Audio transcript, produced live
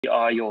We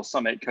are your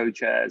summit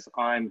co-chairs.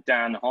 I'm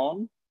Dan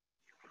Hahn.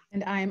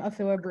 And I'm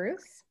Afua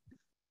Bruce.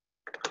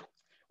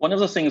 One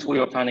of the things we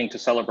were planning to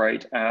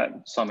celebrate at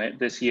Summit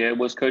this year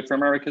was Code for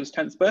America's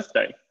 10th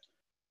birthday.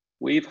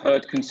 We've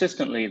heard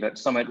consistently that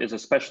Summit is a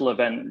special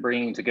event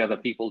bringing together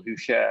people who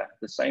share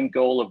the same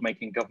goal of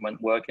making government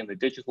work in the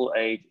digital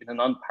age in an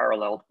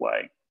unparalleled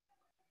way.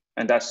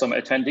 And as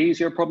Summit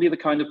attendees, you're probably the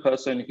kind of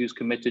person who's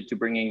committed to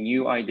bringing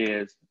new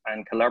ideas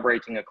and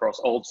collaborating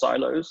across old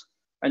silos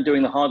and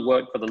doing the hard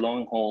work for the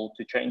long haul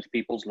to change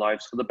people's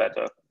lives for the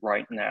better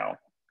right now.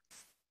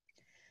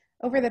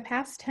 Over the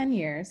past 10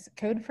 years,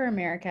 Code for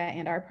America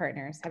and our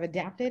partners have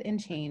adapted and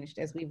changed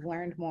as we've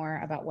learned more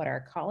about what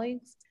our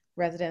colleagues,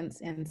 residents,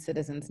 and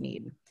citizens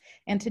need.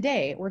 And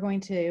today, we're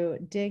going to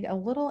dig a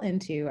little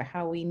into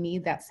how we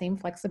need that same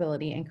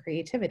flexibility and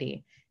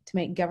creativity to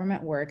make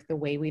government work the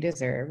way we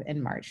deserve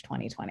in March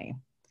 2020.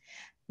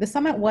 The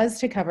summit was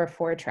to cover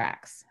 4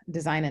 tracks: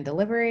 design and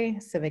delivery,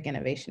 civic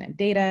innovation and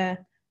data,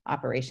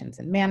 operations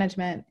and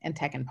management, and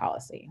tech and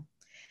policy.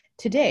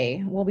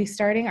 Today, we'll be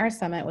starting our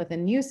summit with a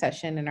new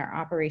session in our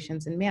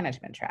operations and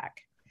management track.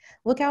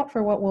 Look out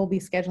for what we'll be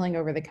scheduling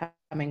over the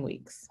coming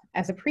weeks.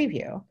 As a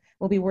preview,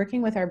 we'll be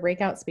working with our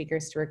breakout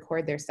speakers to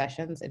record their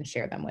sessions and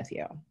share them with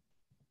you.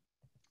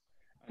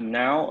 And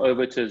now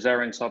over to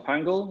Zarin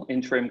Sarpangal,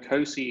 Interim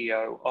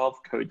Co-CEO of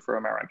Code for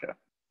America.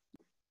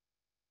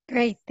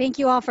 Great, thank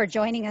you all for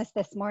joining us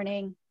this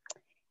morning.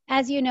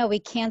 As you know, we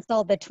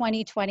canceled the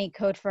 2020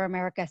 Code for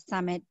America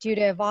Summit due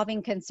to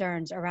evolving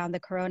concerns around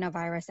the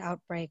coronavirus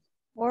outbreak,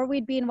 or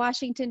we'd be in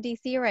Washington,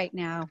 D.C. right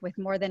now with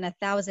more than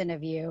 1,000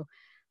 of you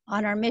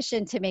on our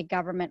mission to make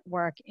government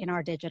work in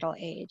our digital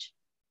age.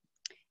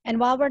 And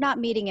while we're not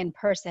meeting in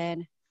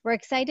person, we're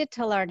excited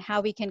to learn how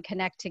we can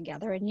connect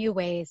together in new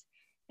ways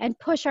and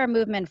push our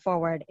movement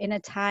forward in a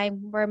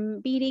time where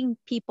meeting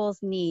people's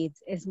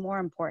needs is more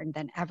important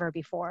than ever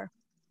before.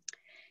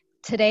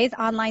 Today's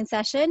online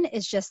session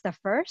is just the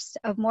first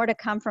of more to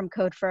come from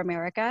Code for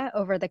America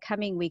over the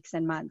coming weeks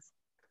and months.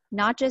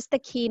 Not just the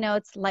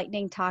keynotes,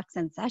 lightning talks,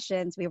 and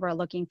sessions we were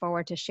looking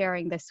forward to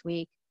sharing this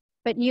week,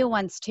 but new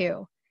ones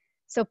too.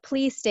 So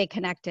please stay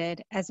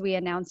connected as we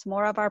announce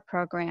more of our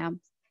programs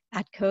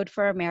at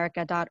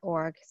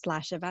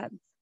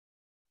codeforamerica.org/events.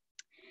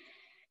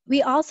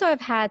 We also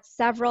have had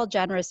several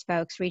generous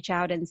folks reach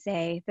out and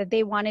say that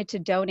they wanted to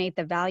donate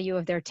the value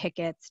of their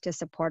tickets to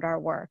support our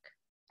work.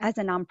 As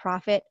a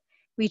nonprofit,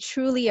 we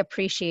truly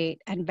appreciate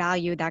and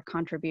value that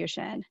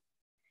contribution.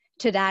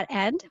 To that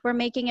end, we're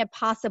making it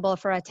possible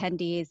for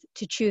attendees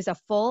to choose a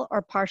full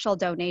or partial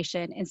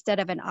donation instead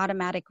of an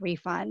automatic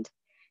refund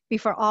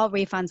before all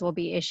refunds will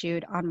be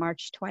issued on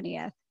March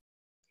 20th.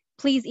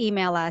 Please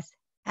email us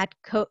at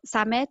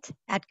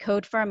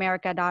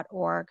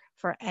summit@codeforamerica.org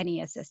for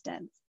any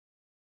assistance.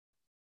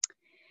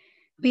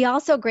 We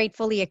also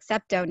gratefully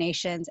accept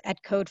donations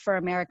at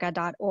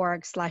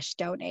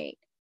codeforamerica.org/donate.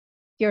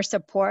 Your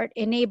support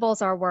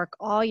enables our work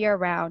all year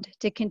round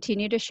to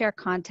continue to share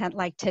content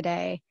like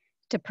today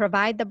to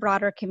provide the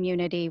broader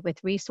community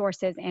with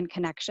resources and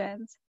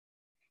connections.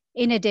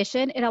 In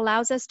addition, it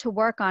allows us to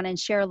work on and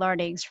share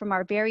learnings from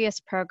our various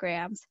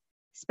programs,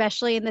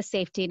 especially in the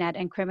safety net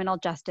and criminal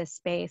justice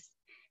space,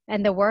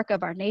 and the work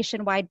of our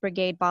nationwide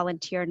Brigade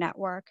volunteer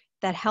network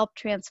that help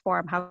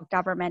transform how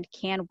government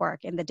can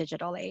work in the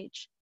digital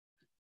age.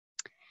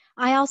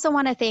 I also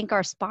want to thank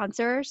our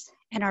sponsors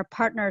and our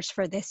partners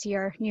for this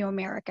year, New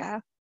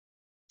America.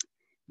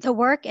 The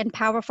work and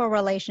powerful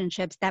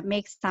relationships that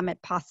make Summit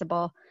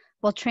possible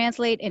will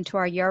translate into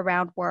our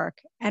year-round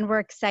work, and we're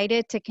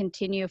excited to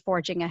continue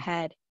forging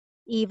ahead,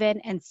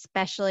 even and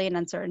especially in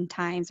uncertain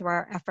times where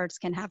our efforts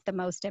can have the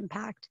most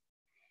impact.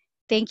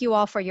 Thank you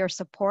all for your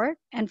support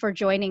and for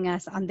joining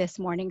us on this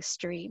morning's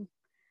stream.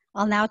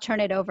 I'll now turn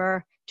it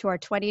over to our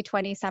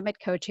 2020 Summit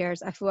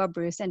co-chairs, Afua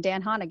Bruce and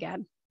Dan Hahn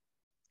again.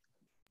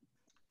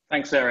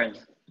 Thanks, Erin.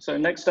 So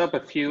next up, a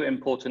few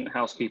important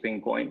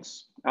housekeeping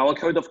points. Our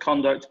code of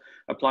conduct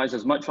applies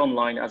as much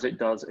online as it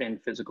does in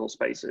physical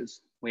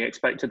spaces. We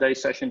expect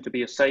today's session to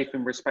be a safe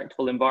and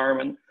respectful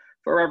environment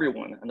for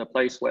everyone and a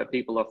place where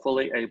people are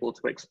fully able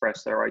to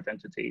express their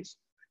identities.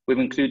 We've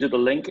included a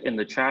link in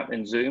the chat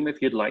in Zoom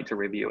if you'd like to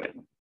review it.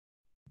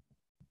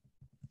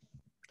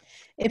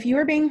 If you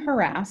are being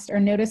harassed or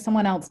notice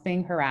someone else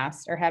being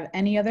harassed or have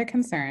any other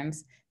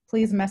concerns,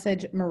 please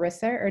message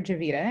Marissa or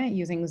Javita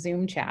using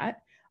Zoom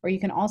chat, or you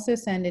can also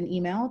send an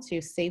email to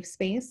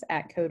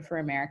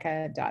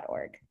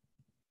safespace@codeforamerica.org.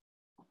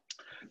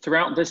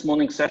 Throughout this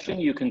morning's session,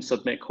 you can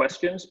submit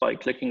questions by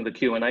clicking the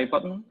Q&A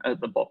button at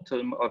the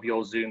bottom of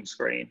your Zoom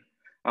screen.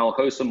 Our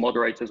hosts and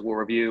moderators will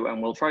review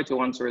and we'll try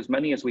to answer as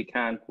many as we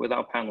can with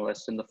our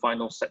panelists in the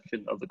final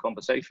section of the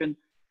conversation,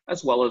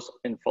 as well as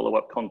in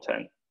follow-up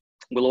content.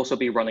 We'll also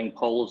be running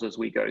polls as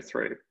we go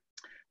through.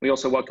 We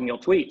also welcome your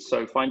tweets,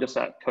 so find us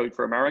at Code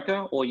for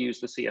America or use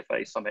the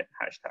CFA Summit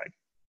hashtag.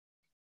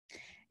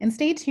 And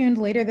stay tuned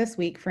later this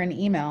week for an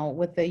email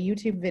with the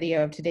YouTube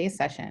video of today's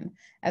session,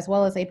 as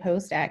well as a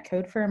post at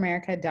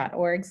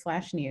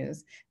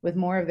codeforamerica.org/news with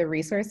more of the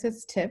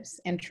resources, tips,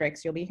 and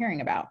tricks you'll be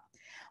hearing about.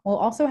 We'll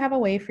also have a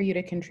way for you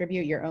to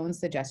contribute your own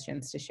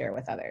suggestions to share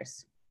with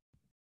others.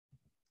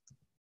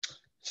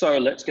 So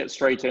let's get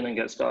straight in and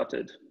get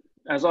started.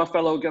 As our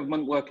fellow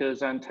government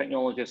workers and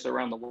technologists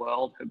around the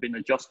world have been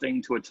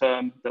adjusting to a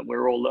term that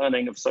we're all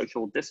learning of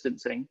social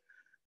distancing,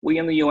 we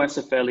in the US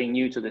are fairly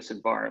new to this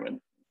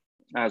environment.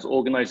 As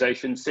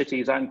organizations,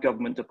 cities, and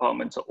government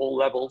departments at all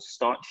levels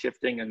start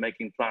shifting and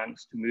making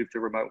plans to move to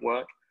remote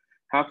work,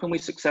 how can we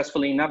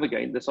successfully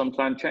navigate this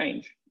unplanned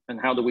change? And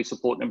how do we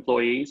support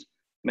employees,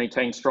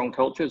 maintain strong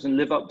cultures, and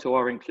live up to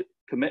our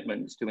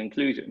commitments to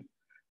inclusion,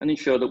 and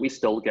ensure that we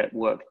still get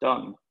work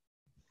done?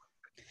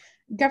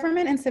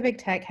 Government and civic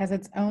tech has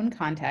its own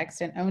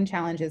context and own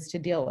challenges to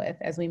deal with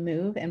as we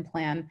move and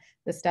plan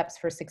the steps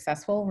for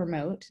successful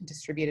remote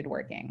distributed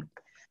working.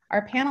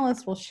 Our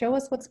panelists will show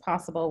us what's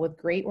possible with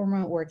great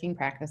remote working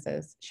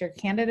practices, share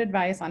candid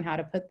advice on how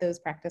to put those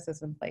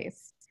practices in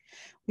place.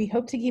 We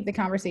hope to keep the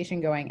conversation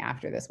going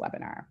after this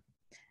webinar.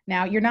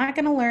 Now, you're not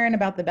going to learn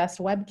about the best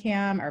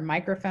webcam or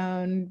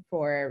microphone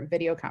for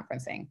video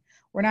conferencing.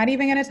 We're not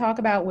even going to talk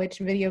about which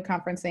video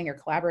conferencing or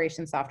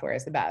collaboration software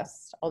is the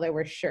best, although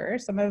we're sure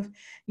some of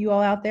you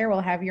all out there will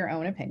have your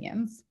own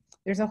opinions.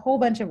 There's a whole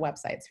bunch of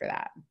websites for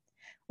that.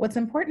 What's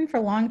important for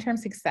long-term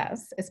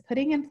success is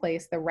putting in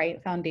place the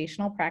right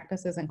foundational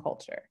practices and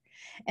culture.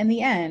 In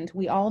the end,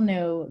 we all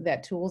know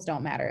that tools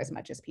don't matter as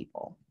much as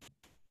people.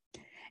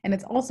 And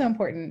it's also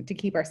important to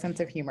keep our sense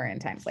of humor in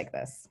times like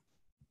this.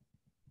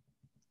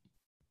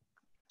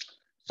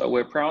 So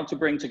we're proud to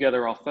bring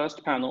together our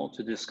first panel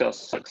to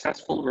discuss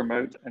successful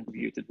remote and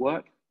distributed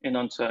work in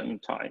uncertain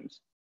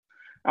times.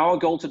 Our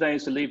goal today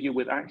is to leave you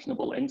with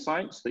actionable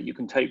insights that you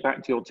can take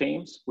back to your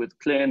teams with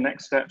clear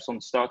next steps on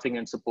starting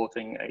and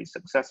supporting a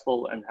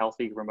successful and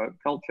healthy remote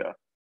culture.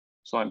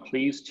 So I'm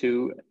pleased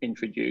to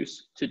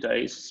introduce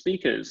today's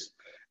speakers.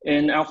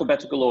 In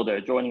alphabetical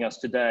order, joining us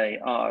today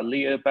are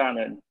Leah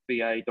Bannon,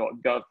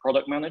 VA.gov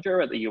Product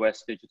Manager at the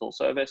US Digital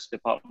Service,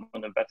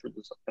 Department of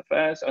Veterans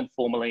Affairs, and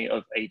formerly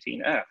of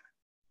 18F.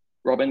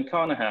 Robin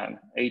Carnahan,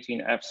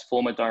 18F's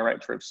former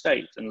Director of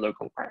State and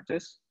Local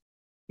Practice.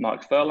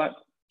 Mark Furlap,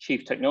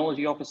 Chief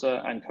Technology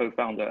Officer and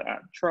co-founder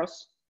at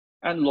Truss,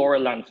 and Laura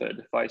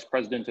Lanford, Vice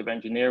President of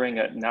Engineering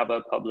at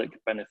NAVA Public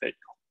Benefit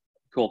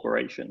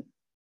Corporation.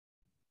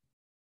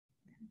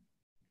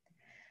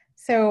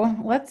 So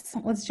let's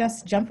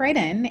just jump right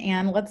in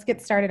and let's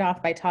get started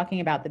off by talking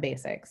about the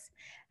basics.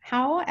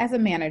 How, as a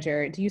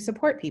manager, do you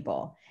support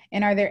people?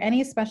 And are there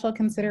any special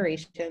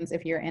considerations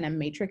if you're in a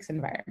matrix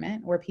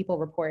environment where people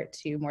report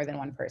to more than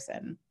one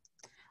person?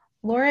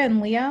 Laura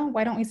and Leah,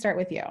 why don't we start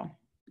with you?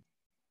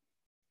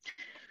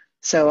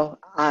 So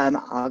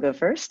I'll go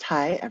first.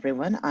 Hi,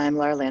 everyone. I'm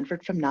Laura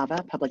Lanford from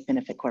NAVA Public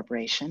Benefit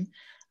Corporation.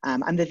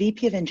 I'm the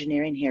VP of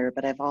Engineering here,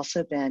 but I've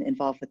also been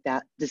involved with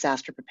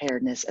disaster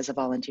preparedness as a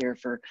volunteer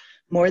for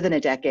more than a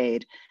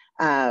decade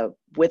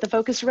with a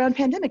focus around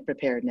pandemic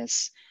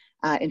preparedness.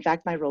 In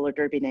fact, my roller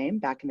derby name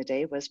back in the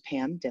day was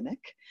Pam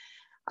Dimmick.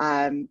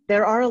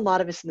 There are a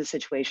lot of us in the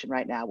situation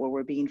right now where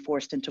we're being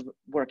forced into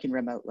working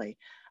remotely.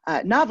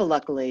 NAVA,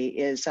 luckily,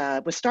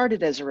 was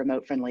started as a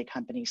remote-friendly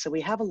company, so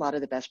we have a lot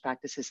of the best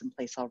practices in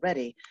place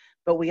already,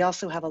 but we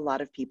also have a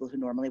lot of people who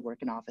normally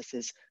work in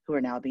offices who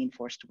are now being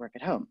forced to work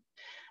at home.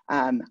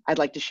 I'd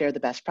like to share the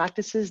best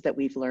practices that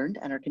we've learned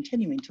and are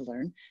continuing to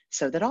learn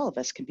so that all of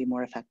us can be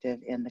more effective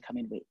in the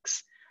coming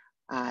weeks.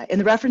 In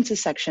the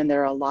references section,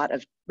 there are a lot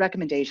of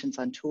recommendations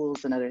on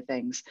tools and other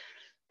things,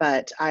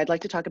 but I'd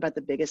like to talk about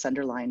the biggest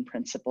underlying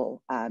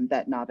principle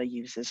that NAVA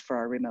uses for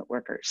our remote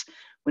workers.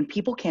 When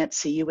people can't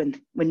see you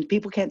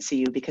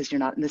because you're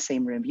not in the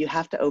same room, you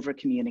have to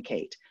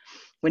over-communicate.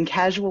 When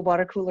casual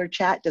water cooler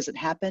chat doesn't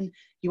happen,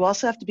 you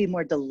also have to be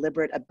more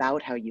deliberate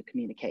about how you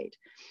communicate.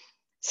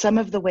 Some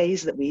of the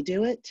ways that we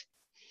do it,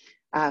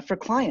 for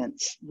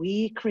clients,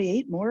 we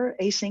create more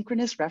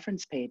asynchronous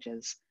reference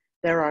pages.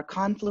 There are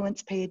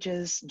Confluence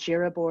pages,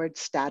 Jira boards,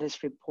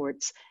 status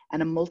reports,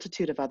 and a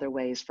multitude of other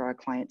ways for our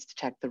clients to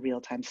check the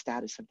real-time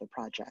status of their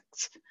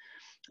projects.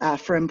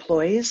 For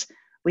employees,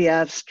 we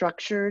have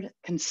structured,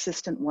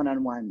 consistent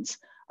one-on-ones.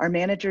 Our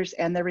managers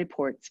and their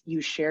reports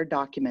use shared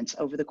documents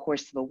over the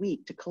course of a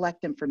week to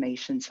collect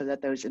information so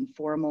that those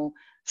informal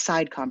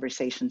side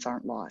conversations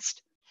aren't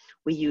lost.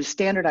 We use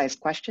standardized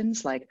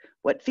questions like,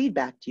 what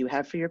feedback do you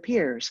have for your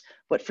peers?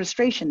 What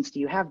frustrations do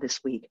you have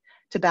this week?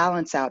 To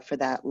balance out for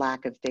that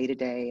lack of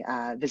day-to-day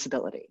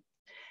visibility.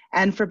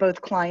 And for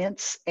both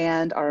clients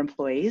and our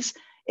employees,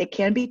 it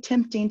can be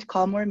tempting to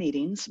call more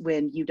meetings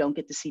when you don't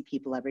get to see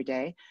people every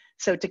day.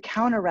 So to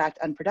counteract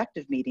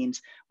unproductive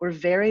meetings, we're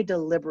very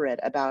deliberate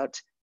about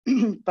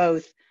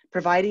both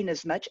providing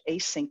as much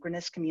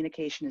asynchronous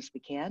communication as we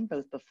can,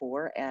 both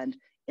before and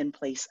in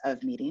place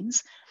of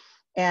meetings,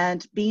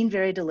 and being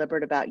very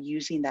deliberate about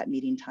using that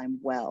meeting time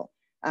well.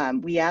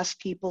 We ask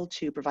people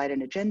to provide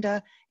an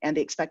agenda and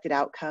the expected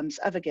outcomes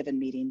of a given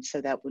meeting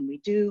so that when we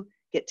do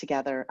get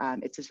together,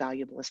 it's as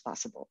valuable as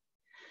possible.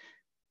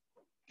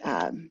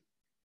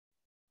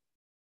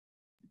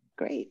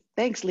 Great,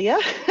 thanks, Leah.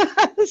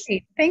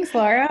 Great. Thanks,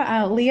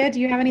 Laura. Leah, do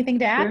you have anything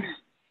to add?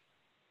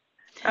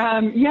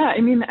 Yeah,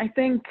 I mean, I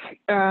think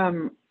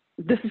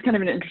this is kind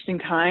of an interesting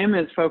time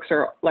as folks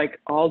are like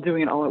all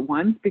doing it all at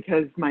once,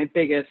 because my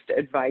biggest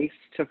advice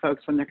to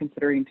folks when they're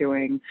considering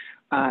doing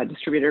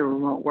distributed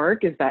remote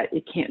work is that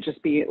it can't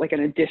just be like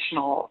an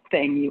additional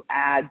thing you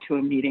add to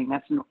a meeting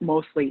that's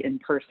mostly in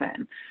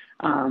person.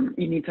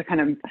 You need to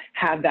kind of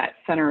have that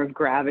center of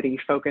gravity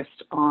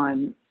focused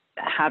on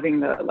having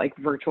the like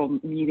virtual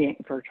meeting,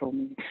 I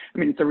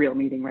mean, it's a real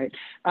meeting, right?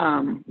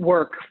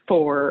 Work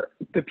for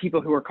the people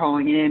who are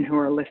calling in, who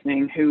are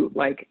listening, who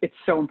like, it's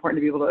so important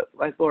to be able to,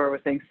 like Laura was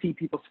saying, see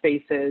people's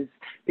faces,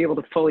 be able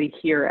to fully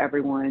hear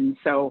everyone.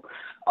 So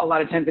a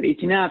lot of times at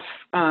 18F,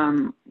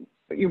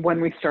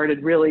 when we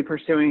started really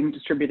pursuing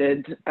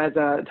distributed as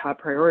a top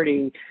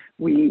priority,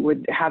 we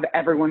would have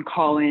everyone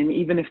call in,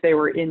 even if they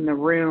were in the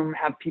room,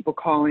 have people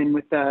call in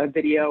with the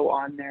video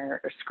on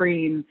their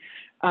screen.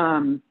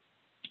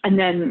 And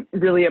then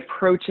really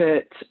approach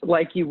it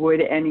like you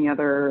would any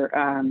other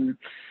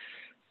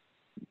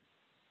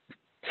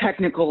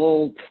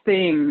technical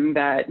thing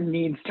that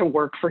needs to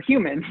work for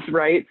humans,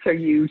 right? So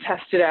you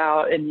test it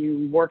out and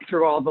you work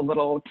through all the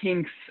little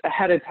kinks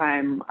ahead of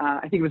time.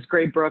 I think it was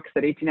Gray Brooks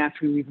at 18F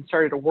who even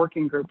started a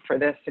working group for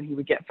this, and he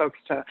would get folks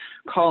to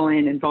call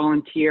in and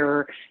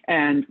volunteer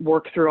and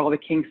work through all the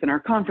kinks in our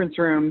conference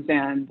rooms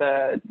and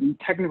the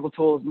technical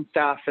tools and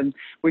stuff. And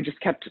we just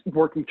kept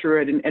working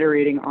through it and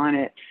iterating on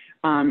it.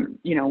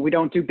 You know, we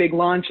don't do big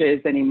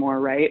launches anymore,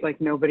 right? Like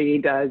nobody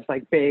does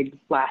like big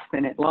last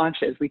minute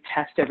launches. We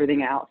test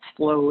everything out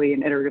slowly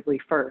and iteratively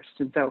first.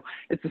 And so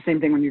it's the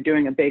same thing when you're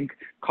doing a big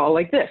call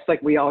like this.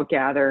 Like we all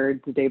gathered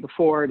the day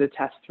before to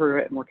test through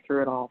it and work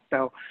through it all.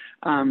 So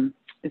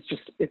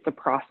it's a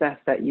process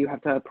that you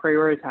have to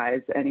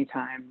prioritize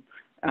anytime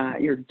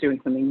you're doing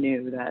something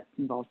new that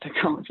involves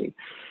technology.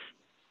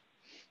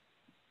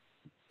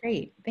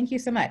 Great, thank you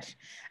so much.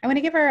 I want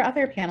to give our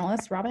other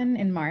panelists, Robin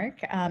and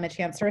Mark, a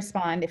chance to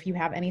respond if you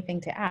have anything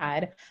to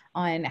add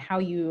on how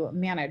you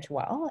manage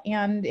well,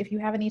 and if you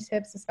have any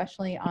tips,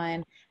 especially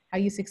on how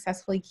you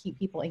successfully keep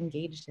people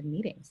engaged in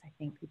meetings. I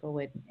think people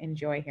would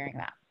enjoy hearing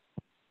that.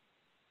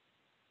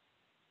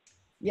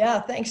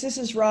 Yeah, thanks. This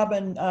is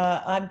Robin.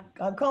 I'm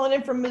calling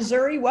in from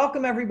Missouri.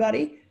 Welcome,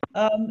 everybody.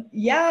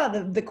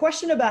 Yeah, the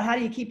question about how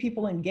do you keep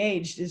people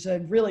engaged is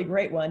a really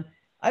great one.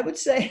 I would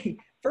say,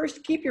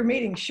 first, keep your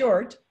meeting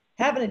short,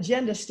 have an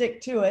agenda, stick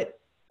to it,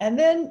 and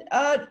then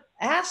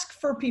ask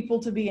for people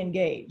to be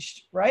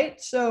engaged,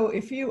 right? So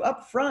if you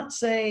up front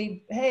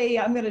say, hey,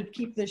 I'm going to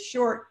keep this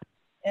short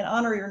and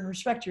honor and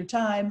respect your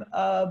time,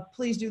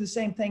 please do the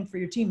same thing for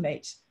your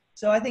teammates.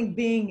 So I think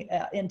being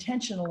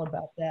intentional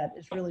about that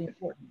is really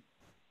important.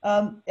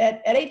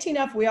 At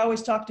 18F, we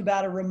always talked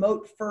about a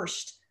remote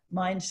first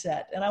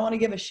mindset. And I want to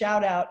give a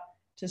shout out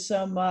to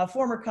some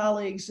former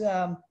colleagues,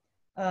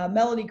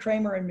 Melody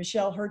Kramer and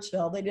Michelle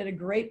Hertzfeld. They did a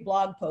great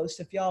blog post,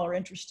 if y'all are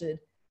interested,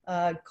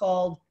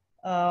 called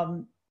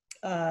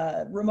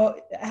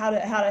remote, how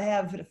to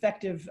have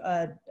effective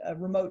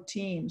remote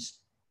teams.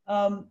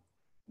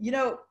 You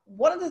know,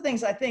 one of the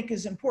things I think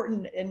is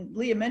important, and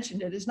Leah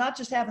mentioned it, is not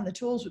just having the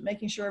tools, but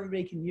making sure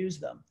everybody can use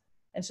them.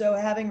 And so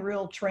having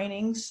real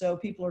trainings so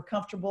people are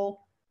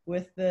comfortable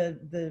with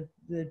the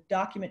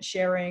document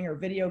sharing or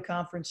video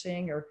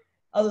conferencing or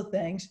other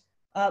things.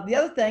 The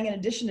other thing, in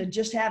addition to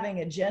just having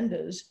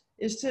agendas,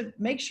 is to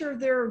make sure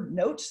there are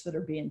notes that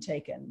are being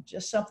taken,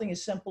 just something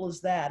as simple as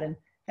that, and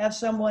have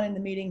someone in the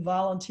meeting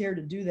volunteer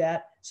to do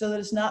that so that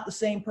it's not the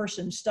same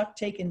person stuck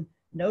taking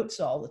notes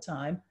all the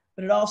time,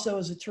 but it also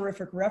is a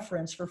terrific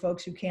reference for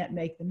folks who can't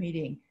make the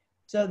meeting.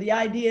 So the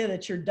idea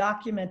that you're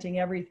documenting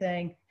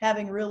everything,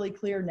 having really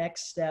clear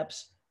next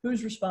steps,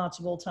 who's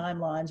responsible,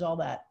 timelines, all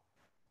that.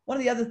 One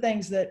of the other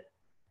things that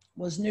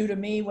was new to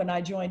me when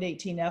I joined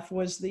 18F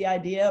was the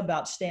idea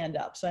about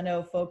stand-ups. I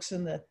know folks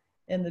in the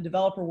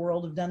developer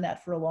world have done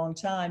that for a long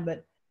time,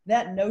 but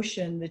that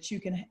notion that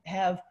you can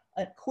have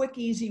a quick,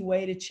 easy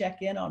way to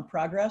check in on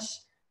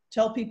progress,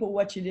 tell people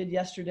what you did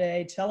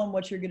yesterday, tell them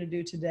what you're going to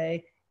do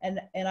today, and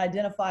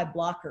identify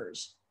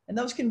blockers. And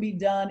those can be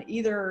done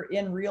either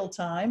in real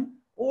time,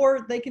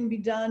 or they can be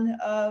done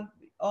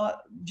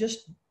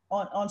just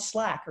on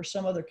Slack or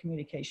some other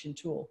communication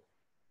tool.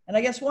 And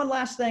I guess one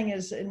last thing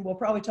is, and we'll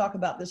probably talk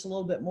about this a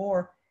little bit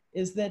more,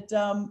 is that,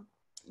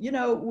 you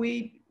know,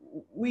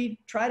 we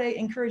try to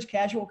encourage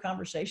casual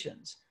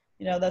conversations.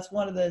 You know, that's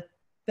one of the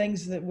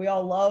things that we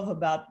all love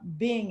about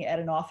being at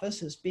an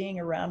office, is being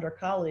around our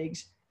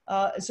colleagues.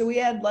 So we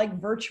had like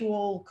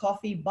virtual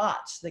coffee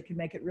bots that could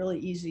make it really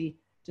easy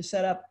to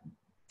set up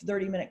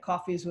 30-minute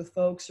coffees with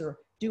folks or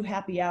do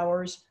happy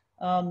hours.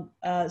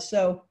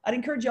 So I'd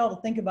encourage y'all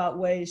to think about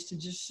ways to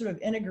just sort of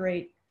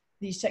integrate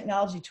these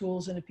technology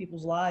tools into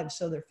people's lives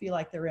so they feel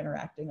like they're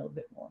interacting a little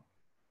bit more.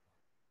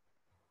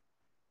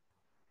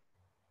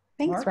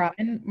 Thanks, Mark?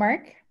 Robin.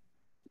 Mark?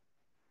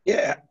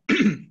 Yeah,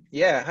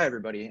 yeah. Hi,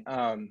 everybody.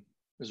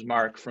 This is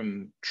Mark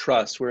from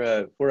Trust.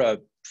 We're a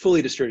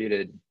fully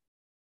distributed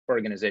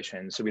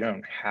organization, so we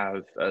don't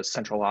have a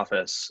central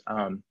office.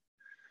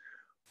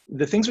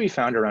 The things we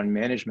found around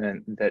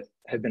management that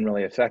have been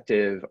really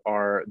effective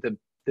are the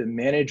the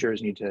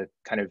managers need to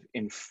kind of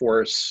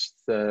enforce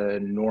the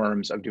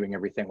norms of doing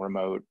everything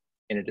remote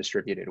in a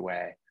distributed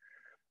way.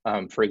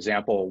 For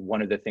example,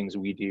 one of the things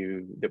we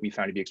do that we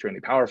found to be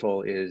extremely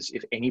powerful is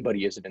if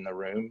anybody isn't in the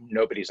room,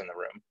 nobody's in the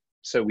room.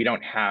 So we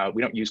don't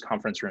use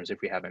conference rooms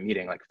if we have a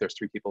meeting. Like if there's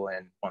 3 people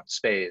in one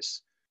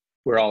space,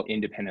 we're all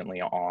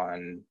independently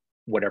on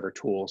whatever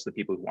tools the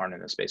people who aren't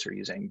in the space are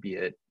using, be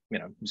it, you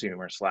know,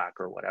 Zoom or Slack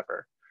or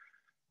whatever.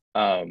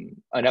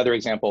 Another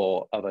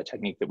example of a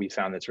technique that we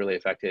found that's really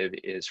effective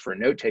is for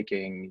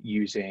note-taking,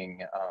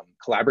 using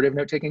collaborative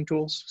note-taking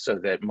tools so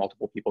that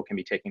multiple people can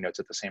be taking notes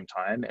at the same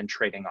time and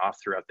trading off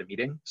throughout the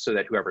meeting, so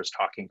that whoever is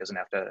talking doesn't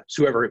have to,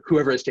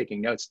 whoever is taking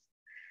notes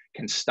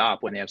can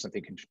stop when they have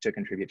something to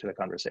contribute to the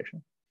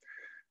conversation.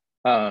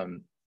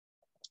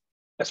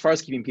 As far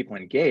as keeping people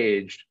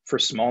engaged, for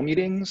small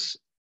meetings,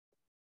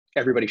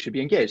 everybody should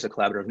be engaged, the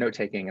collaborative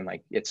note-taking, and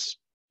like it's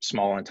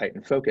small and tight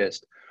and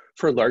focused.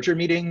 For larger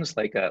meetings,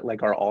 like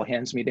our all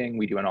hands meeting,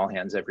 we do an all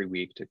hands every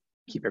week to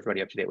keep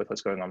everybody up to date with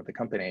what's going on with the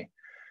company.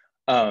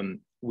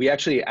 We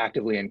actually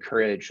actively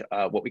encourage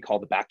what we call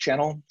the back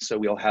channel. So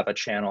we'll have a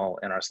channel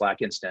in our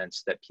Slack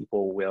instance that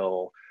people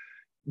will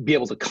be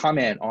able to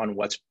comment on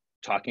what's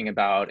talking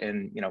about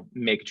and, you know,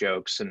 make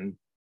jokes and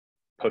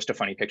post a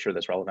funny picture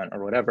that's relevant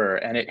or whatever.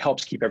 And it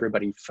helps keep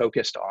everybody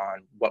focused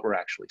on what we're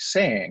actually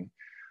saying,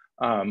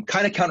 kind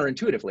of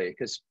counterintuitively,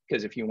 because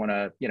if you want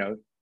to, you know,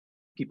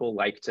 people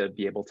like to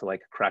be able to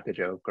like crack a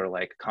joke or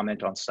like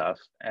comment on stuff,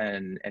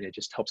 and it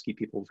just helps keep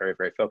people very,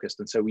 very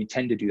focused. And so we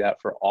tend to do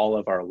that for all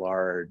of our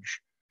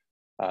large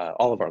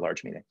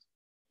meetings.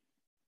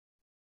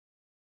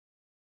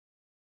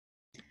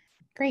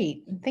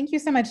 Great. Thank you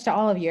so much to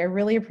all of you. I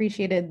really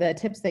appreciated the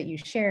tips that you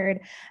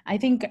shared. I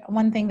think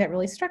one thing that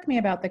really struck me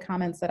about the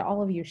comments that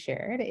all of you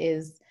shared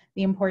is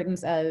the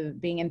importance of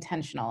being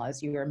intentional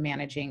as you are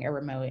managing a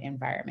remote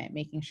environment,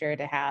 making sure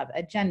to have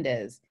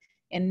agendas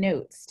and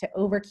notes, to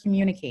over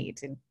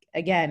communicate and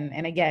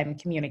again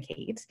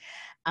communicate.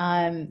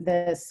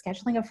 The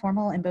scheduling of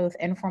formal and both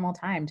informal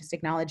time, just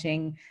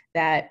acknowledging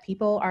that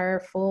people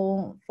are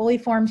fully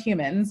formed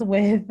humans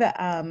with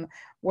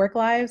work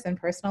lives and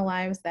personal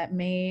lives that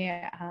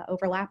may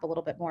overlap a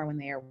little bit more when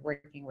they are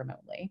working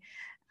remotely.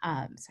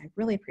 So I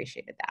really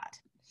appreciated that.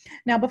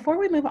 Now, before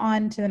we move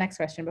on to the next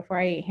question, before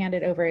I hand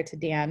it over to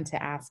Dan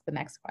to ask the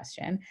next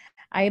question,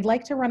 I'd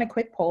like to run a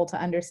quick poll to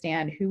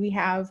understand who we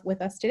have with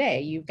us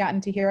today. You've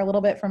gotten to hear a little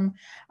bit from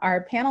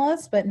our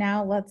panelists, but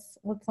now let's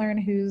learn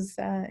who's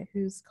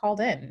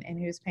called in and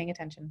who's paying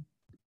attention.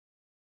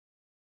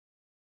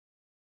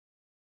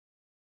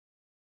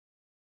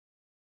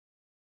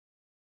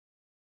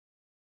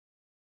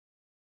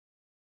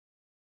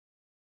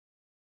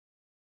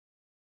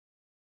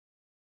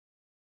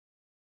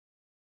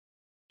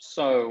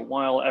 So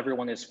while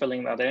everyone is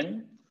filling that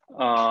in,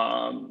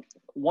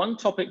 one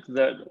topic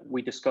that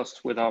we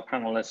discussed with our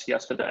panelists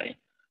yesterday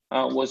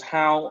was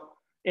how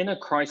in a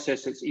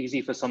crisis, it's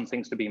easy for some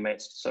things to be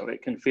missed. So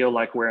it can feel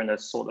like we're in a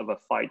sort of a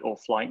fight or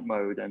flight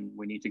mode and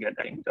we need to get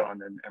things done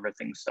and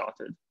everything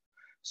started.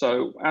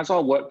 So as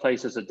our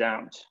workplaces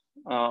adapt,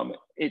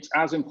 it's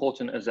as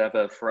important as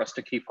ever for us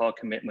to keep our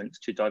commitment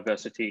to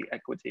diversity,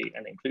 equity,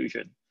 and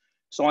inclusion.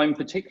 So I'm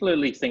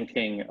particularly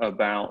thinking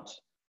about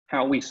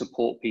how we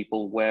support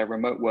people where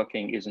remote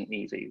working isn't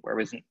easy, where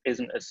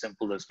isn't as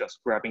simple as just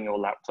grabbing your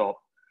laptop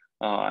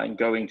and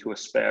going to a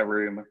spare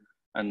room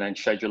and then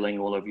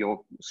scheduling all of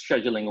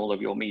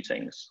your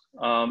meetings.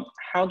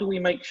 How do we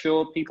make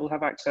sure people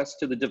have access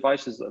to the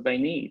devices that they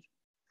need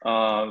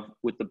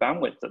with the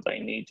bandwidth that they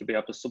need to be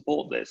able to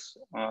support this?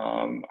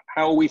 How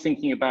are we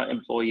thinking about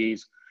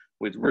employees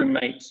with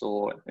roommates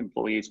or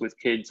employees with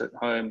kids at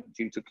home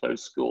due to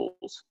closed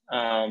schools?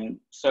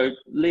 So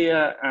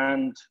Leah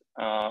and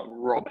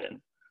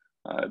Robin,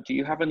 do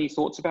you have any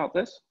thoughts about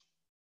this?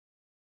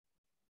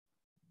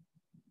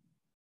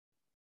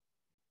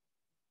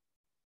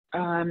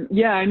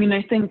 Yeah, I mean,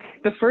 I think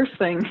the first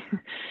thing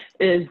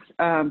is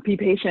be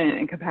patient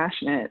and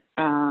compassionate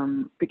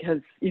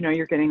because, you know,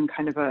 you're getting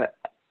kind of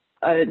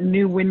a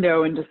new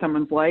window into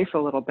someone's life a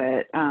little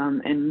bit,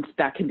 and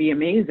that can be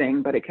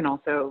amazing, but it can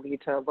also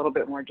lead to a little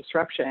bit more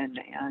disruption,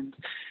 and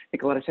I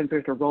think a lot of times we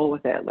have to roll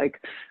with it.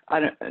 Like,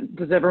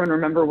 does everyone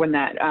remember when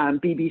that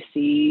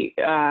BBC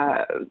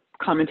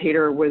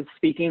commentator was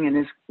speaking and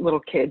his little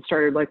kid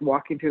started like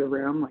walking through the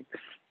room? Like,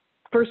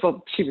 first of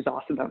all, she was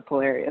awesome, that was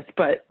hilarious,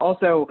 but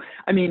also,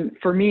 I mean,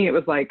 for me, it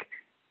was like,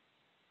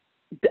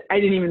 I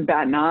didn't even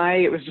bat an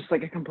eye. It was just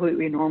like a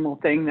completely normal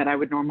thing that I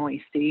would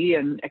normally see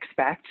and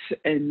expect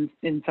in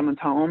someone's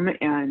home.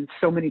 And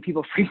so many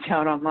people freaked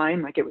out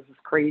online, like it was this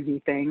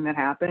crazy thing that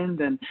happened.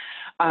 And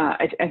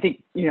I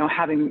think, you know,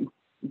 having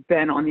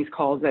been on these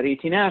calls at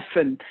 18F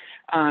and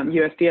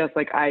USDS,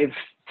 like I've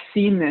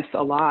seen this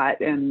a lot,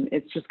 and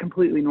it's just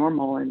completely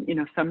normal. And, you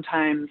know,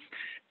 sometimes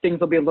things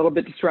will be a little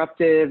bit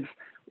disruptive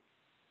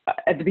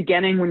at the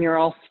beginning when you're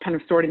all kind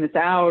of sorting this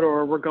out,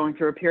 or we're going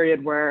through a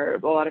period where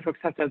a lot of folks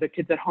have to have their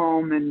kids at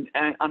home and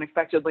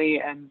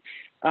unexpectedly. And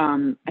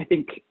I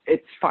think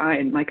it's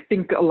fine. Like,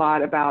 think a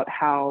lot about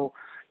how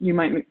you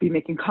might be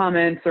making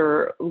comments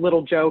or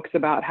little jokes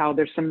about how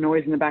there's some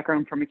noise in the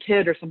background from a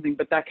kid or something,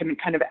 but that can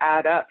kind of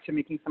add up to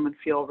making someone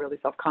feel really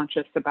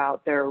self-conscious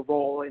about their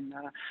role in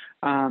the,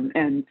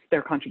 and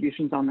their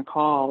contributions on the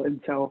call.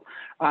 And so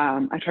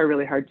I try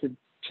really hard to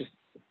just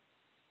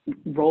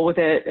roll with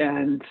it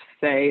and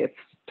say it's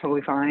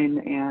totally fine,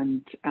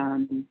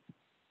 and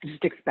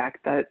just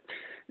expect that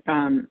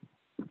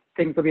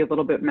things will be a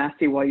little bit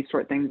messy while you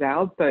sort things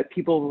out, but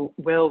people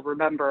will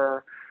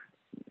remember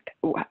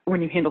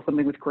when you handle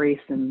something with grace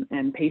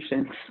and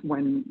patience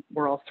when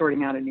we're all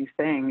sorting out a new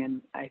thing.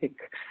 And I think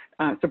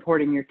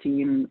supporting your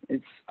team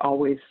is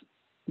always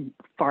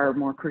far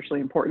more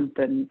crucially important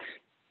than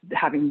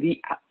having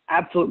the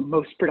absolute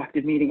most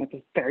productive meeting at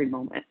this very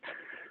moment.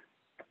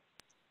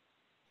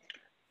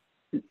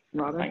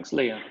 Robin? Thanks,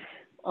 Leah.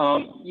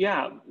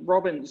 Yeah,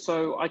 Robin,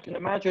 so I can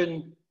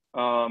imagine,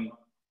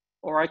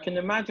 I can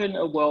imagine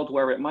a world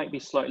where it might be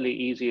slightly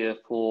easier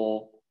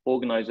for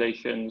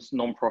organizations,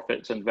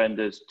 nonprofits, and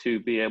vendors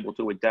to be able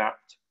to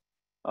adapt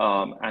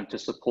and to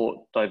support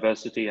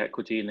diversity,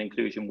 equity, and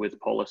inclusion with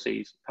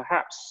policies,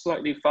 perhaps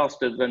slightly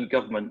faster than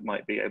government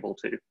might be able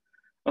to.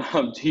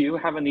 Do you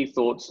have any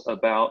thoughts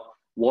about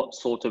what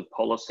sort of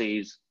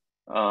policies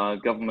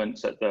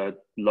governments at the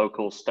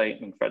local,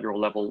 state, and federal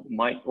level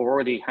might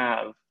already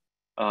have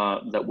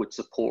that would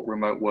support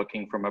remote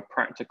working from a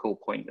practical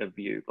point of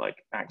view, like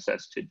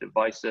access to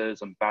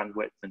devices and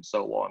bandwidth and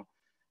so on?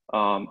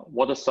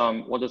 What are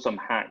some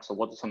hacks, or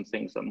what are some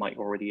things that might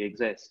already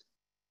exist?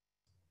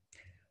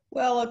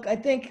 Well, look, I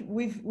think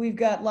we've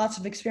got lots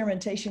of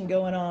experimentation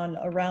going on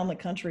around the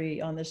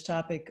country on this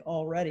topic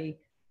already.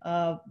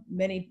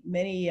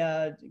 Many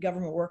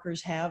government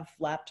workers have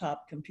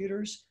laptop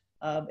computers.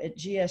 At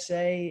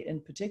GSA in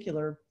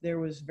particular, there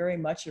was very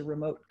much a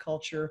remote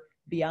culture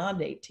beyond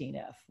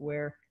 18F,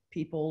 where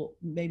people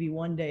maybe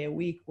one day a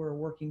week were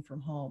working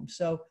from home.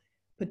 So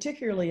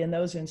particularly in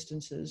those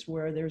instances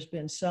where there's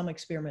been some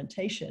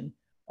experimentation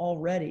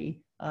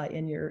already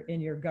in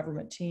your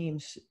government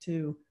teams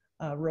to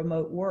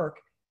remote work,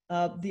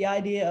 the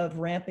idea of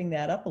ramping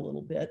that up a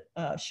little bit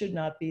should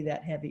not be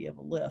that heavy of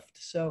a lift.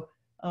 So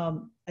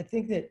I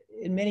think that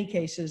in many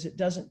cases, it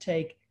doesn't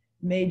take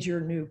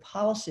major new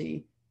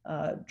policy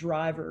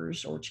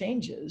drivers or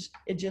changes.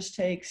 It just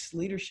takes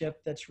leadership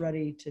that's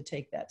ready to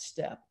take that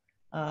step.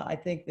 I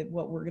think that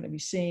what we're going to be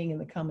seeing in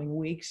the coming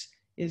weeks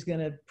is going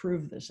to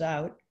prove this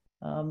out,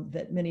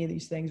 that many of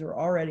these things are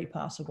already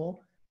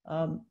possible.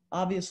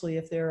 Obviously,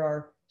 if there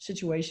are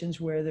situations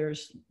where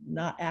there's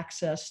not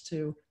access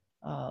to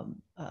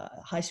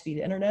high-speed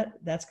internet,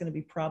 that's going to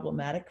be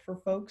problematic for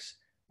folks,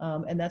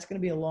 and that's going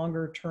to be a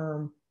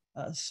longer-term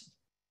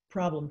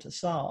problem to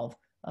solve.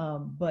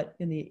 But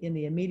in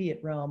the immediate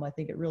realm, I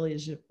think it really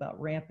is about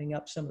ramping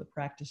up some of the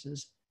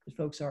practices that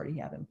folks already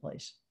have in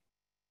place.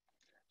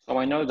 So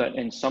I know that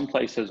in some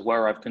places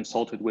where I've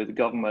consulted with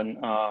government,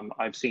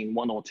 I've seen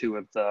one or two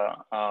of the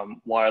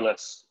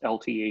wireless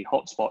LTE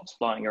hotspots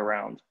flying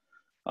around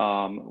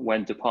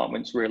when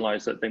departments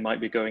realize that they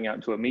might be going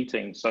out to a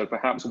meeting. So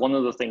perhaps one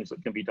of the things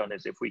that can be done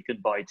is if we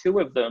could buy 2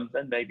 of them,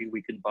 then maybe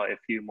we can buy a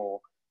few more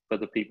for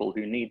the people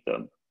who need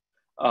them.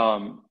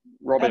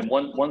 Robin,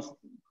 one.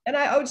 And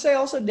I would say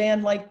also,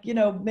 Dan, like, you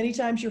know, many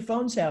times your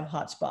phones have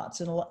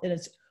hotspots, and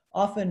it's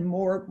often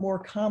more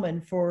common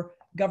for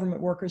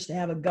government workers to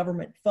have a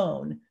government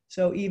phone.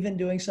 So even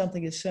doing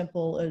something as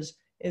simple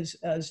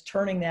as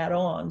turning that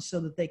on so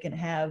that they can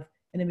have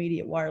an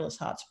immediate wireless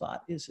hotspot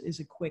is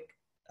a quick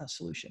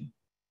solution.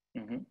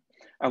 Mm-hmm.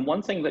 And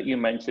one thing that you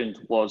mentioned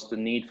was the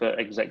need for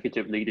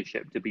executive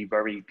leadership to be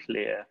very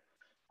clear.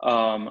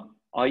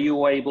 Are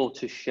you able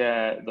to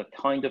share the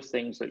kind of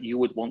things that you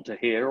would want to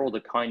hear, or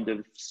the kind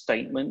of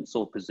statements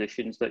or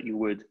positions that you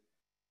would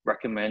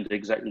recommend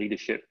exec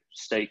leadership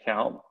stake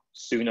out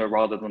sooner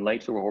rather than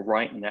later, or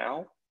right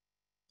now?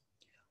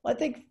 Well, I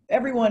think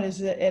everyone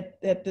is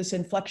at this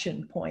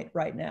inflection point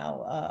right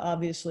now,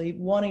 obviously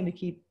wanting to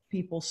keep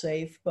people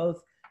safe,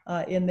 both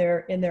in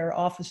their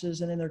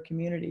offices and in their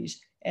communities,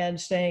 and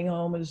staying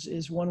home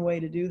is one way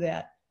to do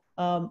that.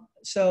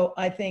 So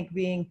I think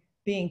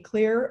being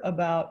clear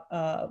about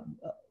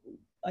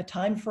a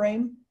time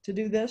frame to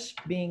do this,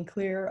 being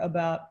clear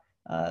about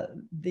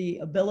the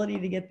ability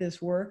to get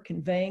this work,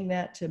 conveying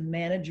that to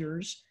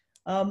managers.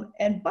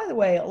 And by the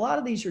way, a lot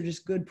of these are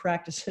just good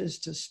practices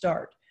to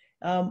start.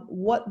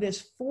 What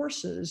this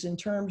forces in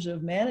terms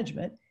of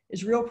management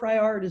is real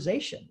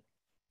prioritization,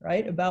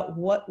 right? About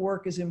what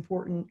work is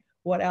important,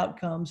 what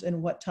outcomes,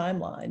 and what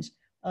timelines.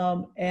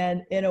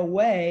 And in a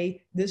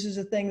way, this is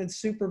a thing that's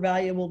super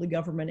valuable to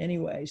government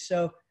anyway.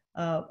 So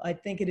I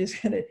think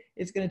it's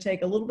gonna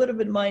take a little bit of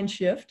a mind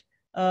shift,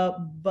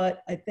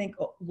 but I think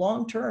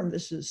long term,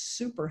 this is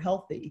super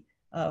healthy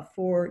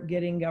for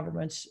getting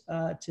governments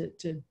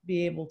to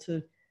be able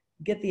to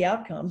get the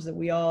outcomes that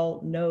we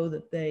all know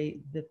that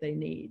they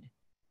need.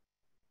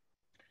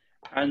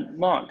 And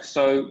Mark,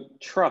 so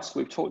Trust,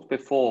 we've talked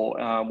before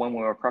when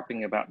we were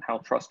prepping about how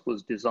Trust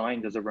was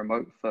designed as a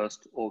remote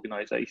first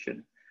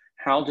organization.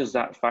 how does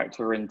that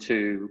factor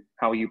into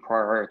how you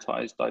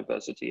prioritize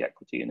diversity,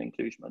 equity, and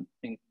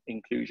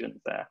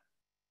inclusion there?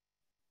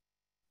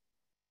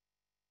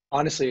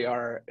 Honestly,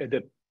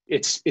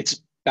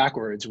 it's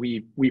backwards.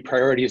 We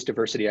prioritize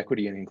diversity,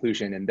 equity, and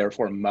inclusion, and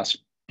therefore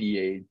must be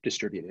a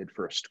distributed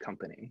first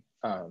company.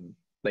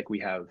 Like we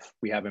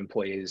have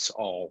employees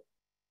all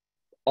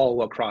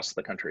across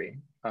the country,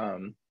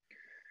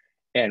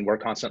 and we're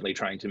constantly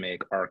trying to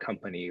make our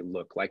company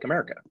look like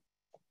America,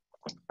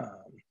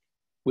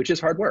 which is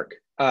hard work.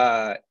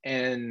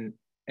 And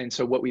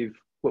so what we've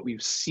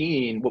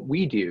seen, what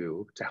we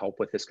do to help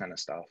with this kind of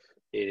stuff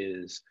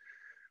is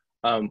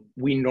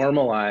we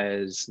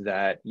normalize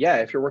that, yeah,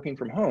 if you're working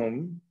from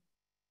home,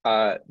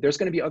 there's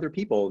going to be other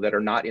people that are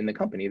not in the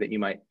company that you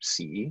might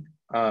see,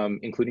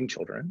 including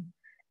children,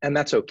 and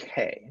that's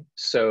okay.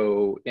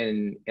 So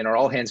in our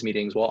all hands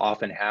meetings, we'll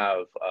often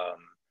have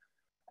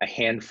a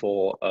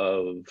handful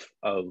of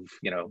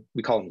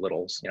we call them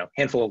littles,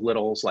 handful of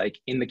littles like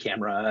in the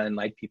camera, and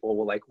like people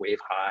will like wave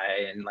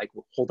hi and like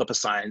hold up a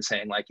sign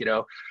saying like,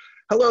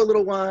 hello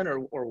little one,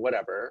 or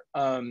whatever.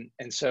 And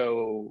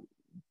so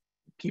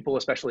people,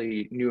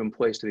 especially new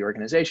employees to the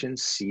organization,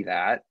 see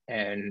that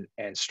and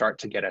start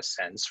to get a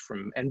sense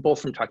from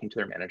talking to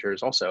their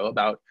managers also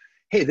about,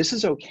 hey, this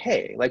is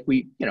okay. Like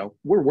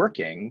we're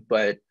working,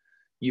 but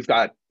you've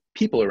got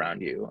people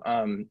around you.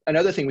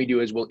 Another thing we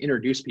do is we'll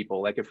introduce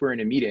people. Like if we're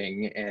in a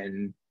meeting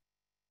and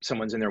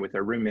someone's in there with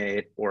their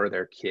roommate or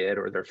their kid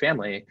or their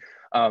family,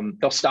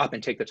 they'll stop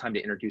and take the time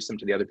to introduce them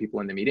to the other people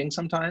in the meeting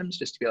sometimes,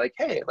 just to be like,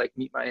 hey, like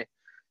meet my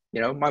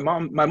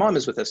mom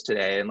is with us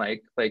today, and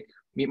like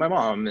meet my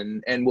mom,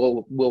 and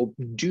we'll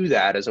do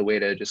that as a way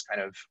to just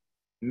kind of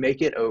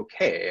make it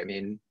okay. I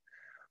mean,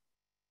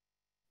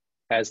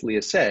 as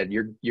Leah said,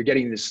 you're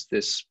getting this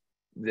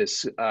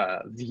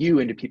view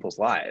into people's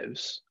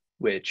lives,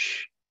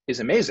 which is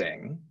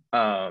amazing,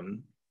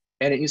 and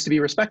it needs to be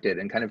respected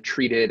and kind of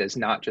treated as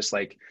not just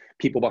like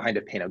people behind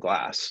a pane of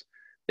glass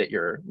that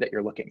you're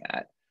looking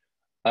at.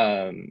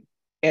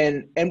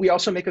 And we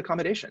also make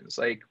accommodations,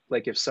 like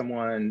if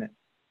someone,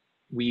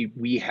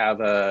 we have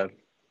a,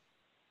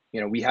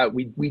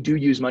 we do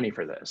use money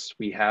for this.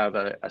 We have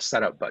a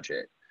setup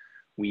budget.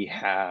 We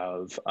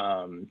have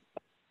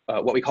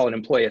what we call an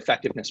employee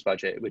effectiveness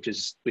budget, which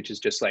is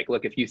just like,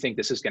 look, if you think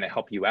this is going to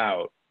help you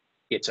out,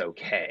 it's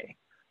okay.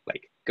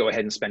 Like, go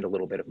ahead and spend a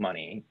little bit of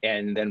money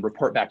and then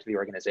report back to the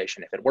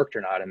organization if it worked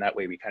or not. And that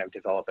way we kind of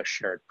develop a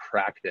shared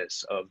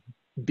practice of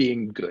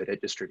being good at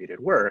distributed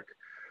work.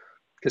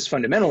 Because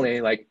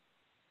fundamentally, like,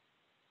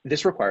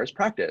 this requires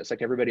practice.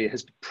 Like, everybody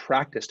has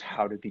practiced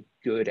how to be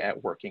good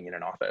at working in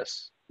an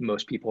office.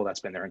 Most people, that's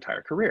been their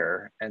entire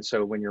career. And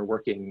so when you're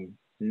working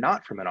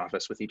not from an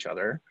office with each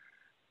other,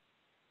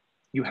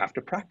 you have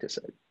to practice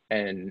it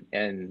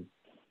and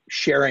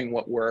sharing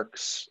what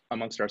works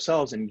amongst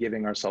ourselves and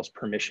giving ourselves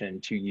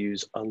permission to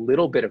use a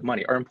little bit of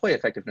money. Our employee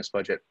effectiveness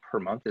budget per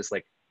month is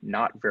like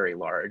not very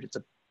large.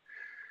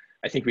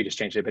 I think we just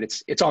changed it, but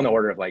it's on the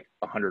order of like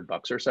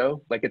 $100 or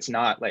so. Like, it's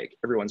not like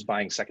everyone's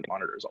buying second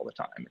monitors all the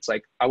time. It's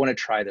like, I want to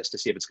try this to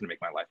see if it's going to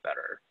make my life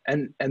better.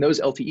 And those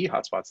LTE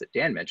hotspots that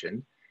Dan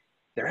mentioned,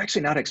 they're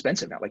actually not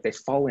expensive now. Like, they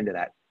fall into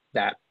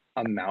that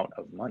amount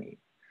of money.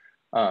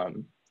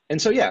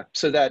 And so, yeah,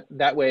 so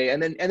that way,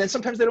 and then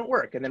sometimes they don't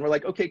work. And then we're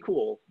like, okay,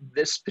 cool.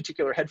 This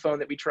particular headphone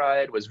that we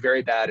tried was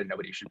very bad and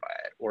nobody should buy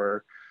it.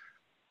 Or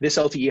this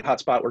LTE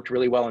hotspot worked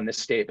really well in this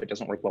state, but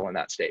doesn't work well in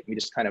that state. We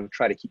just kind of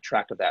try to keep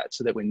track of that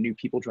so that when new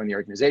people join the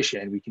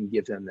organization, we can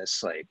give them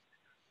this like,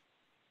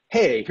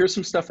 hey, here's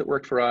some stuff that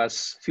worked for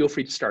us. Feel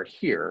free to start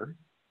here.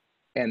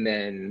 And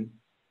then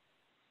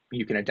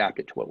you can adapt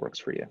it to what works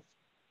for you.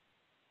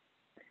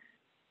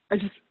 I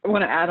just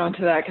want to add on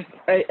to that, because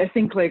I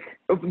think like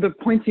the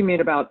points you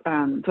made about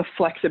the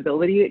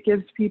flexibility it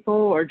gives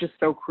people are just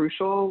so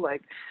crucial.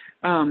 Like,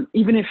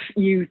 even if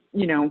you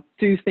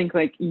do think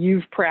like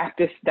you've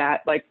practiced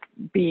that, like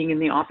being in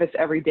the office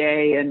every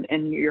day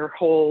and your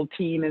whole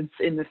team is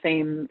in the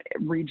same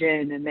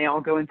region and they all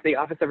go into the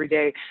office every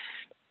day,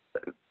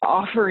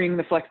 offering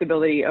the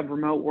flexibility of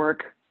remote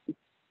work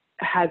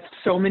has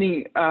so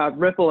many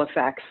ripple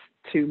effects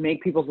to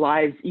make people's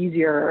lives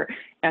easier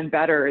and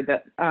better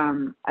that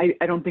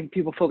I don't think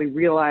people fully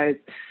realize.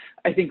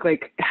 I think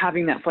like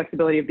having that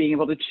flexibility of being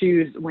able to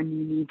choose when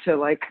you need to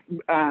like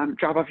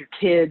drop off your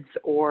kids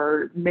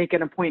or make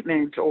an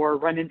appointment or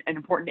run an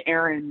important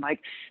errand, like,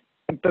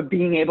 but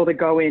being able to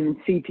go in and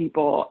see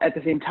people at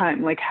the same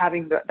time, like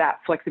having that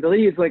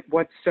flexibility is like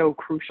what's so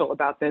crucial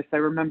about this. I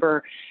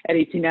remember at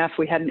 18F,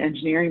 we had an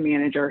engineering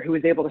manager who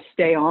was able to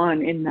stay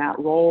on in that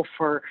role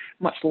for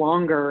much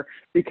longer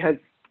because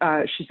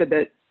she said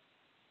that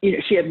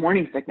she had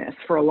morning sickness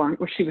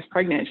she was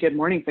pregnant, she had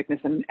morning sickness,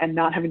 and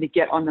not having to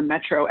get on the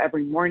metro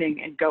every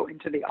morning and go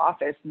into the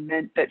office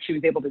meant that she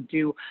was able to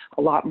do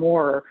a lot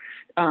more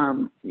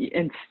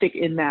and stick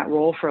in that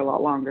role for a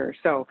lot longer.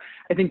 So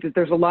I think that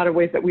there's a lot of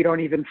ways that we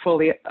don't even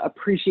fully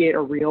appreciate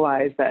or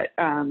realize that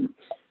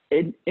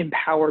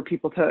empower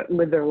people to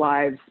live their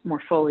lives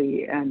more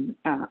fully and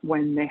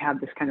when they have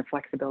this kind of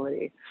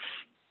flexibility.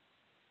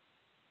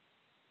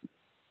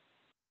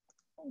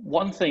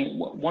 One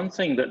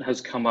thing that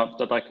has come up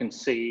that I can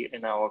see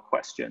in our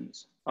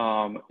questions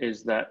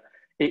is that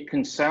it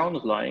can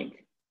sound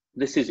like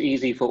this is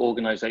easy for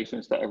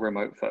organizations that are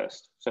remote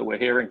first. So we're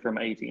hearing from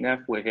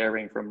 18F, we're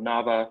hearing from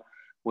NAVA,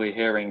 we're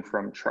hearing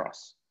from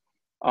Truss.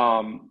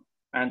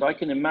 And I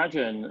can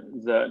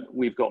imagine that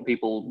we've got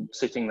people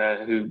sitting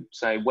there who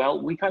say,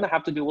 well, we kind of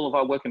have to do all of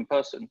our work in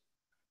person.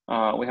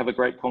 We have a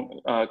great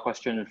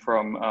question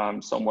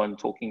from someone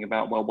talking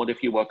about, well, what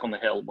if you work on the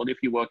Hill? What if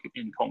you work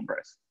in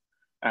Congress?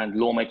 And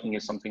lawmaking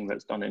is something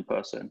that's done in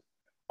person.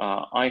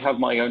 I have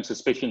my own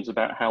suspicions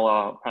about how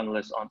our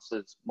panelists'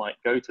 answers might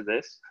go to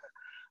this.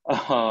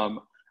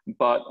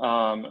 But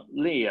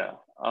Leah,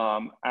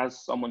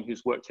 as someone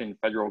who's worked in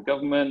federal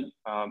government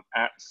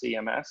at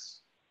CMS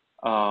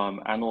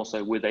and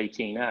also with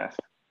 18F,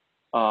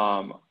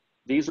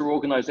 these are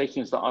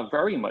organizations that are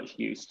very much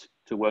used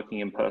to working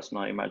in person,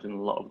 I imagine,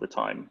 a lot of the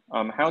time.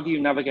 How do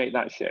you navigate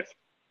that shift?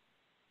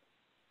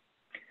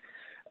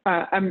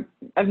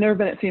 I've never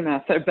been at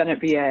CMS. I've been at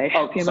VA.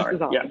 Oh, CMS sorry.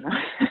 is awesome.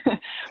 Yeah.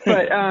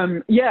 But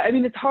yeah, I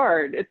mean, it's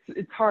hard.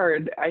 It's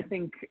hard. I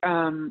think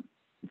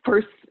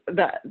first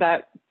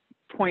that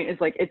point is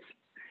like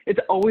it's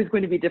always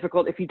going to be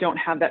difficult if you don't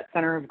have that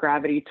center of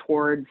gravity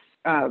towards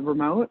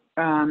remote.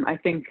 I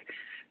think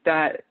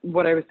that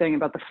what I was saying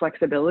about the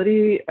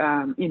flexibility,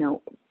 you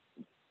know,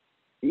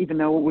 even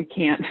though we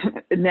can't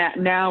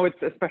now,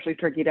 it's especially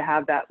tricky to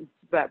have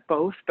that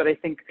both. But I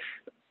think,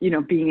 you know,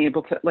 being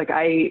able to, like,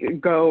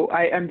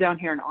 I'm down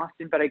here in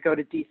Austin, but I go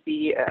to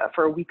DC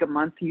for a week a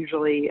month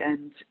usually,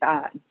 and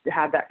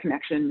have that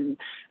connection. And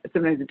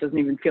sometimes it doesn't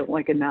even feel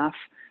like enough.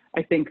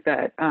 I think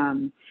that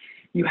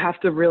you have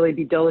to really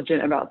be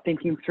diligent about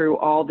thinking through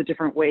all the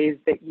different ways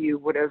that you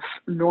would have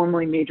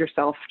normally made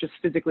yourself just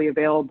physically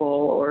available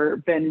or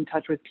been in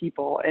touch with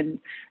people. And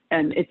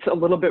it's a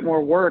little bit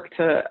more work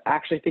to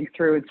actually think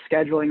through and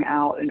scheduling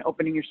out and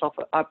opening yourself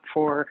up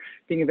for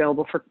being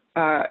available for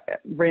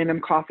random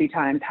coffee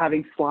times,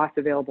 having slots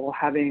available,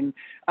 having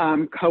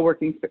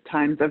co-working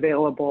times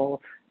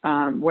available,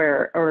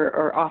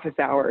 or office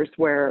hours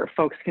where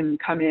folks can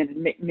come in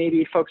and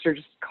maybe folks are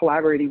just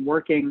collaborating,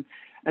 working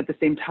at the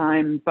same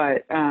time,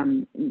 but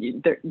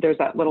there's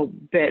that little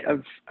bit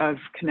of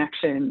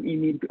connection. You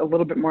need a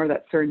little bit more of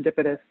that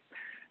serendipitous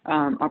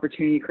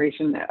opportunity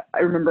creation. I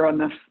remember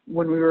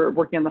when we were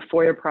working on the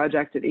FOIA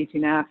project at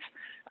 18F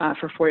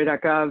for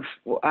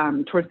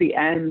FOIA.gov, towards the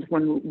end,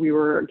 when we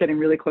were getting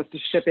really close to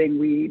shipping,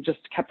 we just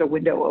kept a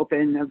window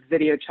open of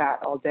video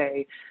chat all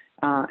day.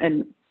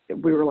 And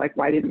we were like,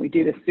 why didn't we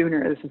do this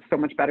sooner? This is so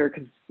much better,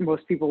 because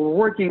most people were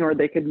working, or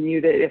they could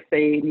mute it if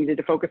they needed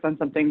to focus on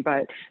something,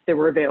 but they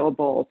were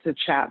available to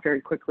chat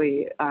very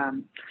quickly.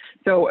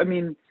 So, I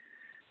mean,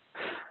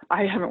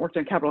 I haven't worked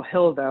on Capitol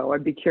Hill, though.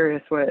 I'd be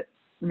curious what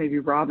maybe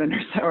Robin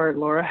or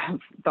Laura have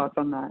thoughts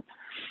on that.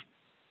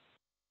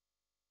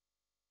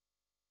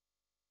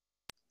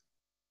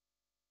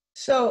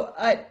 So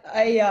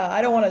I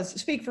don't want to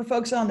speak for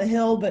folks on the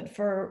Hill, but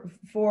for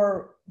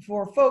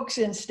folks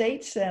in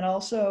states and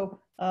also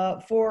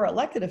for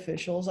elected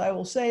officials, I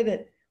will say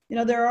that, you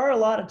know, there are a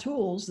lot of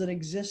tools that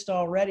exist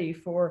already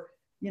for,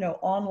 you know,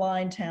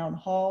 online town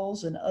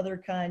halls and other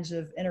kinds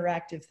of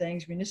interactive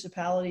things.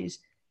 Municipalities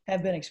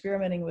have been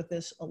experimenting with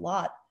this a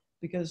lot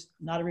because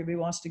not everybody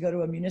wants to go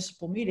to a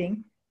municipal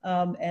meeting.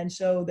 And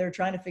so they're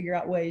trying to figure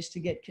out ways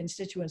to get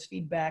constituents'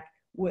 feedback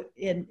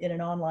in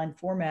an online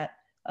format.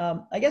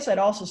 I guess I'd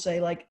also say,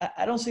 like,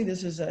 I don't see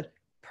this as a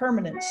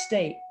permanent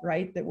state,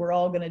 right? That we're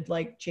all going to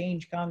like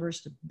change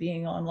Congress to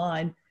being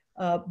online.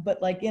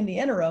 But like in the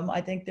interim,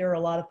 I think there are a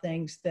lot of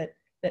things that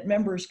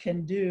members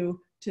can do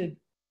to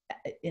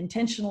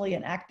intentionally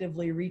and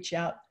actively reach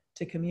out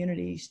to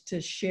communities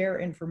to share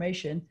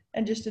information,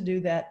 and just to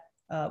do that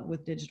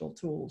with digital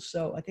tools.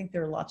 So I think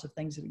there are lots of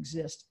things that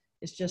exist.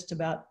 It's just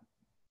about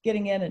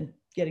getting in and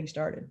getting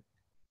started.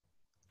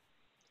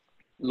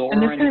 Laura,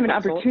 and there's kind of an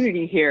thoughts?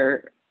 opportunity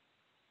here.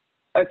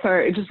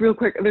 Sorry, just real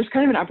quick. There's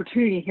kind of an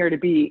opportunity here to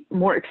be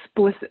more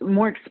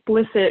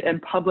explicit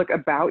and public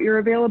about your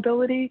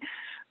availability,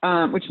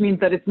 which means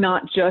that it's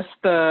not just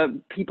the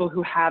people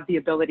who have the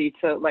ability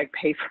to like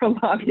pay for a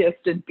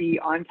lobbyist and be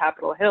on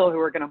Capitol Hill who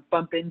are going to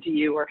bump into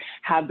you or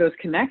have those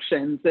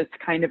connections. It's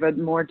kind of a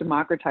more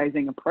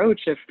democratizing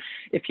approach.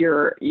 If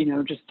you're, you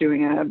know, just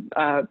doing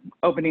a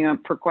opening up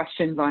for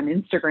questions on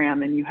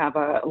Instagram and you have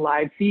a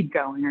live feed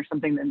going or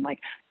something, then like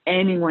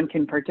anyone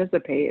can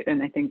participate.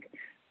 And I think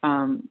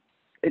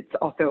it's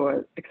also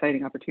an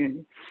exciting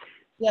opportunity.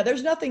 Yeah,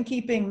 there's nothing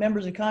keeping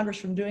members of Congress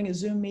from doing a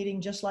Zoom meeting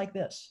just like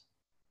this.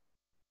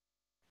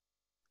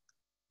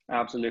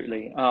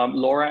 Absolutely.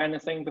 Laura,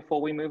 anything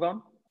before we move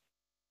on?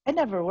 I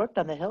never worked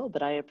on the Hill,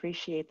 but I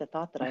appreciate the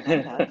thought that I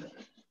might have.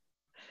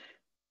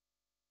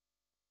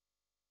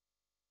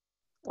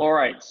 All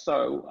right,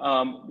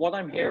 so what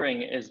I'm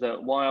hearing is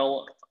that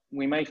while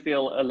we may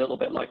feel a little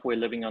bit like we're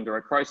living under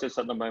a crisis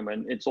at the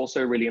moment, it's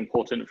also really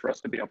important for us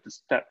to be able to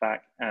step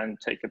back and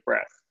take a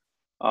breath.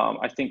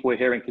 I think we're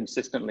hearing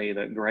consistently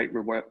that great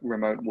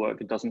remote work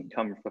doesn't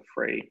come for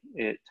free.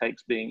 It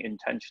takes being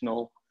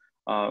intentional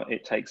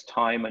It takes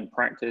time and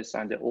practice,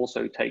 and it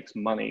also takes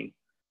money.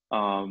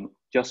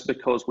 Just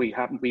because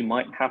we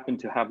might happen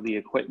to have the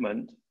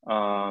equipment,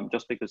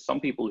 just because some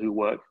people who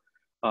work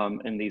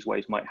in these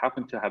ways might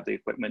happen to have the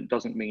equipment,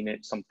 doesn't mean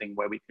it's something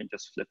where we can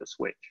just flip a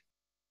switch.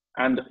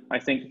 And I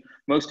think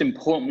most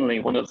importantly,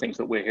 one of the things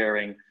that we're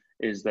hearing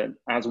is that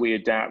as we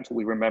adapt,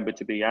 we remember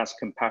to be as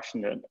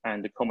compassionate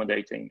and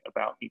accommodating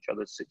about each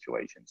other's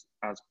situations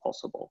as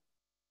possible.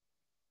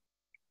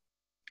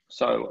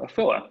 So,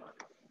 Phila.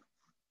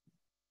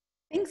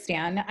 Thanks,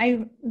 Dan.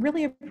 I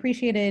really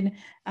appreciated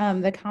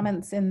the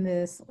comments in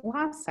this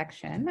last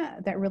section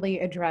that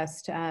really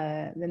addressed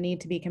the need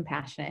to be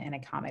compassionate and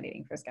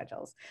accommodating for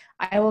schedules.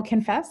 I will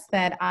confess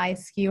that I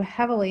skew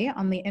heavily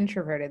on the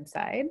introverted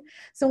side.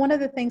 So one of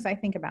the things I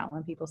think about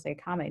when people say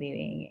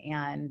accommodating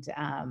and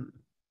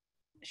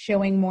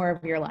showing more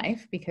of your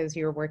life because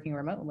you're working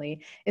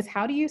remotely is,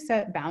 how do you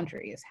set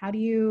boundaries? How do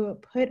you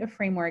put a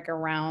framework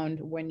around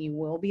when you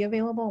will be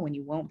available, when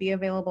you won't be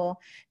available,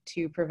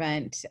 to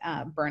prevent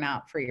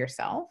burnout for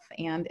yourself?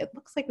 And it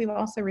looks like we've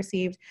also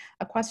received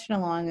a question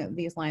along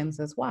these lines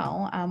as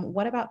well.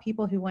 What about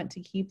people who want to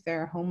keep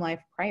their home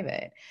life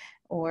private,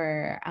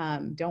 or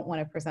don't want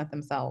to present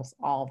themselves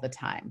all the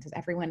time? Does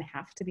everyone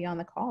have to be on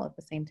the call at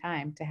the same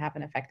time to have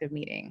an effective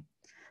meeting?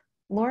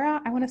 Laura,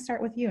 I want to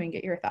start with you and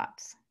get your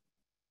thoughts.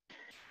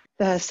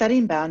 The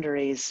setting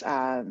boundaries,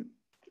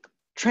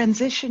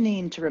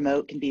 transitioning to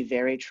remote can be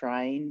very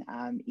trying,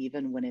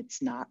 even when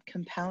it's not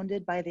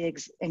compounded by the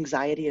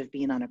anxiety of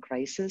being on a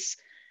crisis.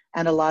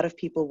 And a lot of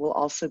people will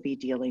also be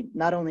dealing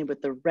not only with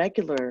the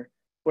regular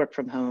work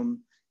from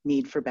home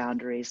need for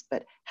boundaries,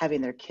 but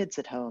having their kids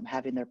at home,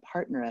 having their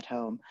partner at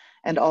home,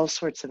 and all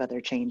sorts of other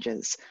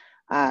changes.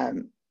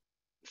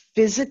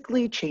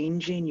 Physically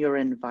changing your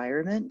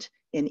environment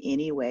in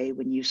any way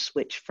when you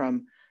switch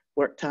from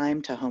work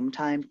time to home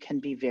time can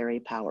be very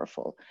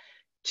powerful.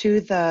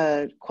 To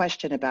the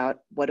question about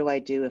what do I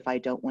do if I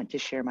don't want to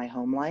share my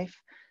home life,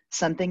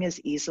 something as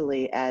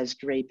easily as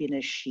draping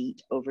a sheet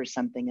over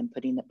something and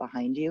putting it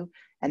behind you,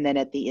 and then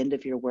at the end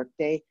of your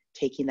workday,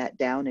 taking that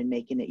down and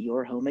making it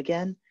your home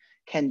again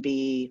can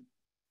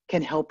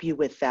help you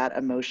with that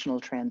emotional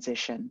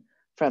transition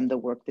from the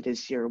work that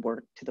is your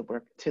work to the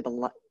work to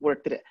the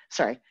work that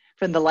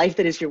from the life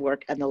that is your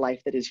work and the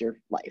life that is your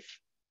life.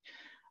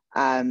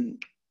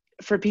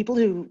 For people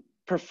who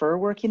prefer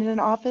working in an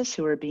office,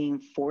 who are being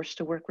forced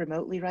to work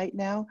remotely right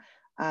now,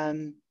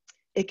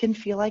 it can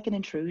feel like an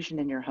intrusion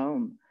in your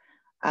home.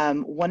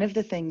 One of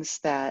the things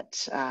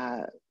that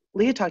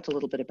Leah talked a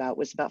little bit about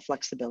was about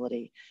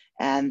flexibility,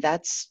 and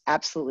that's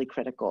absolutely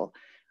critical.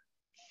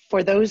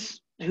 For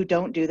those who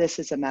don't do this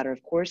as a matter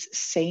of course,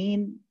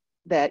 saying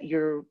that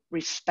you're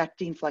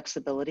respecting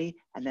flexibility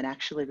and then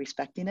actually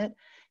respecting it,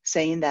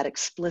 saying that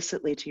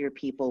explicitly to your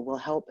people will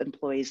help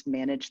employees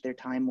manage their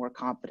time more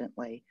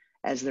confidently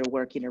as they're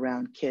working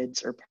around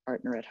kids or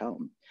partner at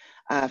home.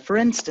 For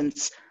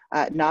instance,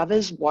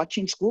 Nava's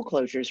watching school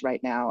closures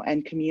right now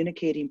and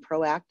communicating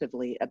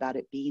proactively about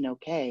it being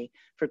okay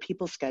for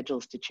people's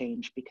schedules to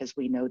change, because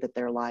we know that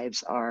their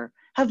lives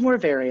have more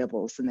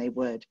variables than they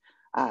would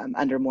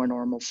under more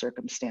normal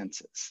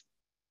circumstances.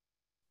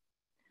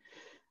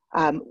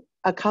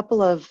 A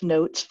couple of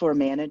notes for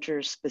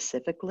managers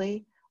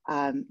specifically,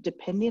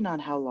 depending on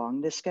how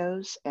long this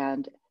goes,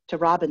 and to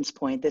Robin's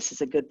point, this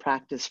is a good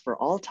practice for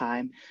all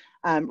time.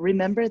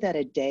 Remember that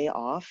a day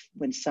off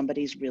when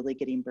somebody's really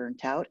getting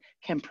burnt out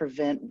can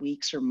prevent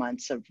weeks or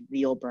months of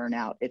real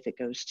burnout if it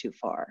goes too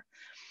far.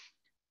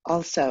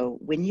 Also,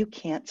 when you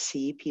can't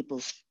see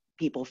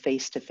people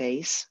face to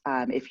face,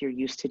 if you're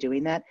used to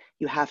doing that,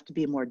 you have to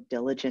be more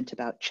diligent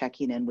about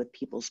checking in with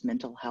people's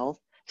mental health,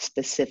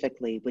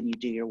 specifically when you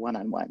do your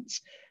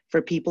one-on-ones.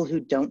 For people who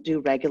don't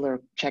do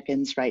regular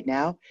check-ins right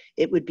now,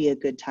 it would be a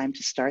good time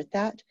to start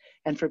that.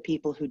 And for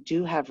people who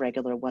do have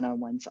regular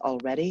one-on-ones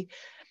already,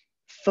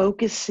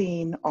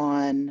 focusing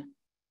on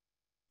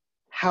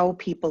how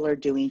people are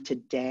doing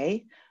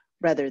today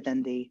rather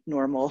than the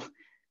normal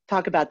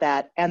talk about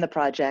that and the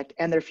project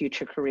and their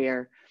future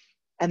career,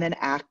 and then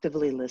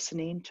actively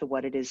listening to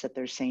what it is that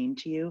they're saying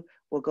to you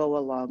will go a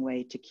long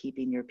way to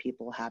keeping your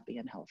people happy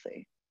and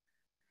healthy.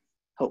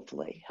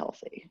 Hopefully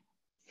healthy.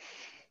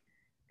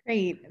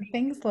 Great.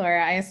 Thanks,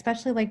 Laura. I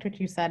especially liked what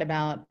you said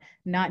about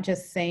not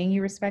just saying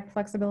you respect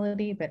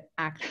flexibility, but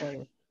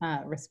actually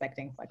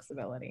respecting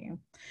flexibility.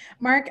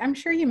 Mark, I'm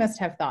sure you must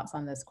have thoughts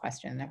on this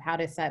question of how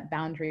to set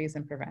boundaries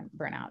and prevent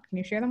burnout. Can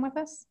you share them with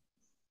us?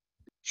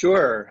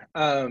 Sure.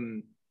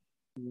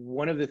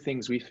 One of the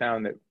things we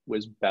found that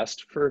was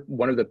best for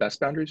one of the best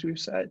boundaries we've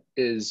set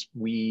is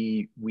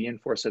we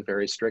enforce a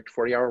very strict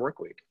 40-hour work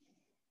week.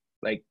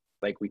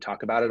 Like we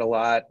talk about it a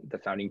lot. The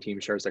founding team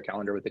shares their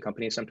calendar with the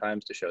company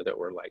sometimes to show that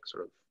we're like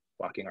sort of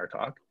walking our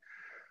talk.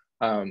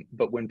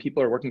 But when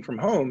people are working from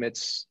home,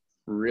 it's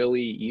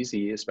really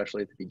easy,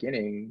 especially at the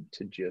beginning,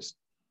 to just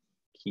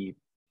keep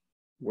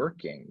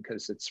working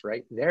because it's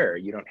right there.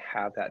 You don't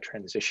have that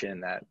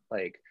transition, that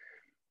like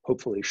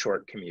hopefully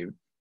short commute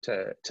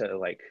to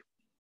like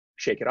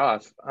shake it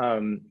off.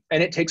 And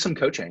it takes some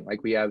coaching.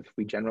 Like we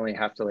generally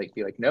have to like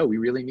be like, no, we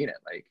really mean it.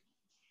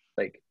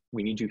 Like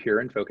we need you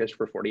here and focused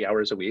for 40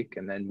 hours a week,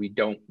 and then we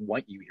don't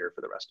want you here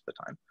for the rest of the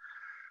time.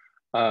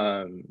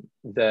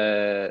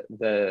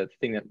 The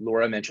thing that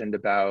Laura mentioned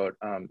about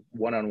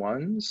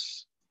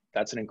one-on-ones,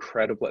 that's an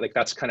incredible, like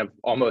that's kind of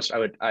almost,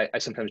 I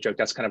sometimes joke,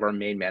 that's kind of our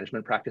main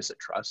management practice at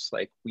Trust.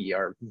 Like we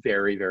are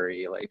very,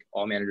 very, like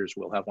all managers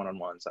will have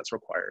one-on-ones, that's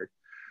required.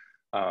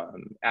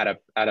 At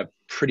a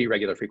pretty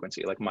regular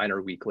frequency, like mine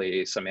are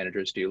weekly, some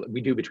managers do,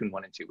 we do between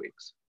 1 and 2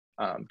 weeks,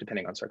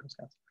 depending on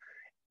circumstance.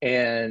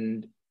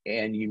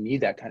 And you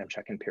need that kind of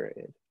check-in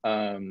period.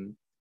 And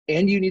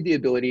you need the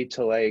ability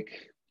to like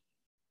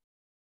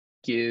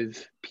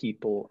give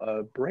people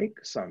a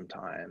break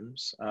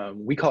sometimes.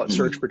 We call it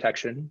surge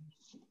protection,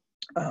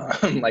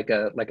 like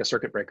a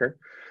circuit breaker.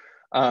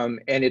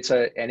 And it's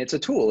a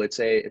tool. It's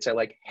a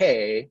like,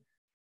 hey,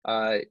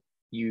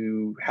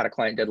 you had a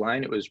client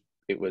deadline.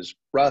 It was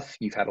rough.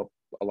 You've had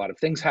a lot of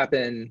things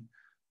happen.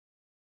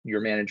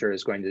 Your manager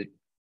is going to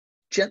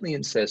gently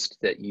insist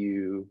that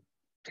you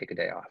take a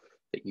day off.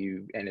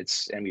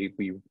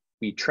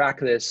 We track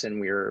this, and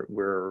we're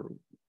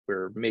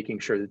making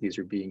sure that these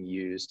are being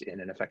used in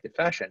an effective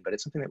fashion. But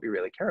it's something that we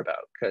really care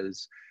about,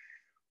 because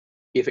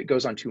if it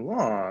goes on too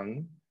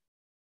long,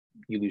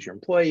 you lose your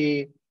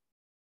employee,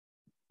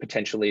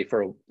 potentially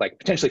forever,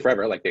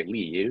 like they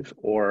leave,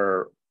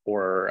 or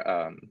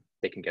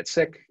they can get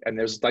sick. And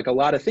there's like a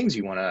lot of things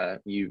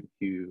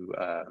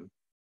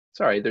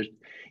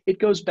it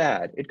goes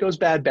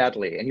bad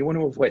badly, and you want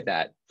to avoid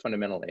that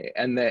fundamentally.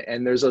 And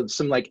there's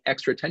some like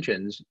extra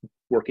tensions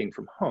working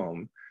from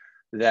home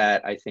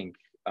that I think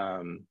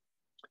aren't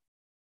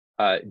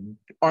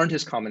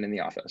as common in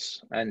the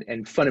office.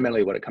 And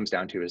fundamentally what it comes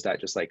down to is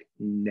that just like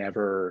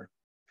never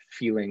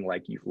feeling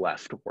like you've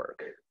left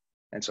work.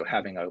 And so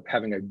having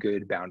a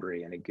good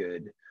boundary and a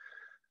good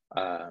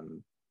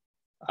kind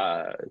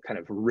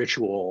of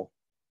ritual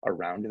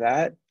around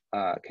that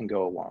can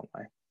go a long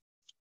way.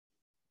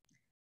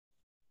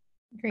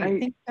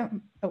 Great.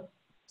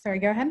 Sorry,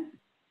 go ahead.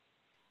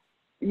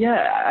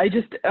 Yeah,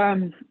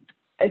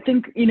 I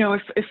think, you know,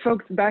 if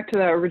folks, back to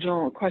that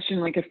original question,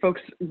 like if folks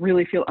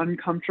really feel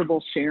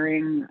uncomfortable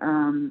sharing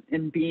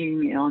and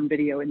being on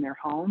video in their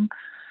home,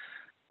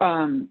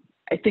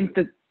 I think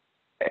that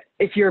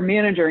if you're a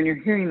manager and you're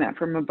hearing that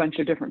from a bunch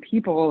of different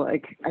people,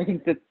 like I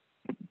think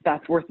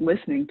that's worth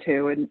listening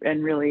to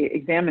and really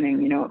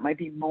examining. You know, it might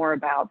be more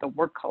about the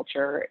work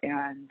culture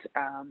and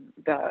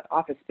the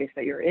office space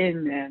that you're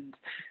in, and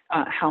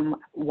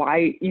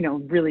why, you know,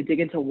 really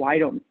dig into why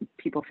don't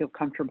people feel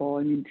comfortable.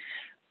 I mean,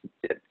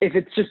 if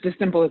it's just as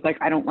simple as like,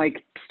 I don't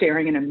like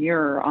staring in a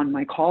mirror on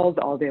my calls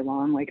all day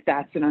long, like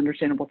that's an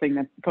understandable thing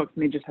that folks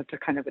may just have to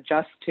kind of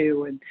adjust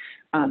to.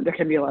 And there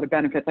can be a lot of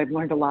benefits. I've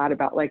learned a lot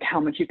about like how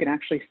much you can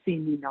actually see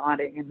me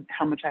nodding and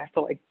how much I have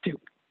to like do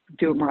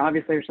it more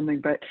obviously or something.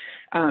 But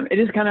it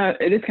is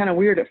kind of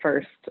weird at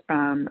first.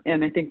 And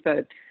I think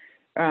that,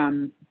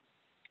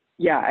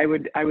 yeah, I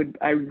would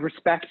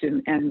respect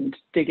and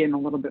dig in a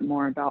little bit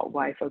more about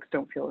why folks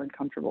don't feel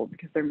uncomfortable,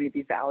 because there may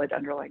be valid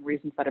underlying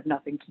reasons that have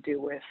nothing to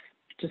do with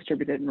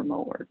distributed and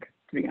remote work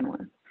to begin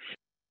with.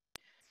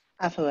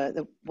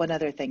 Afua, one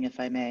other thing, if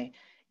I may.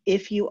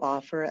 If you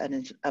offer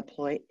an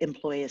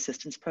employee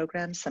assistance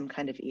program, some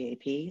kind of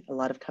EAP, a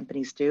lot of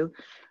companies do,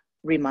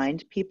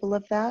 remind people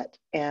of that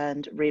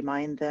and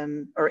remind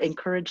them or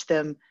encourage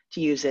them to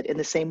use it in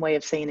the same way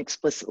of saying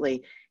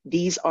explicitly,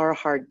 these are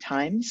hard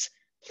times.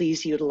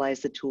 Please utilize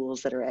the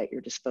tools that are at your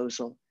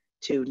disposal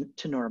to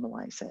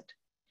normalize it.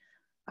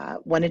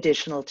 One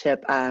additional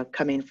tip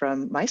coming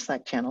from my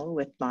Slack channel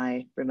with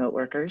my remote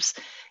workers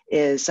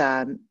is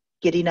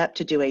getting up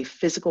to do a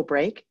physical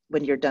break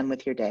when you're done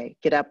with your day.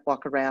 Get up,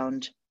 walk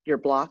around your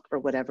block or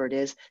whatever it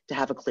is to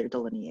have a clear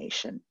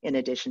delineation, in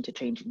addition to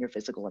changing your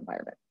physical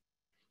environment.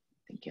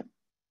 Thank you.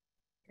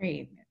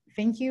 Great.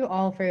 Thank you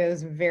all for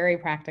those very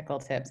practical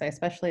tips. I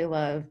especially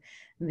love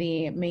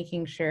the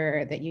making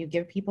sure that you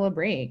give people a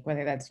break,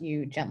 whether that's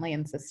you gently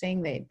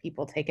insisting that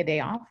people take a day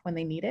off when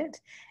they need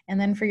it. And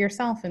then for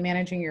yourself and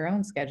managing your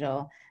own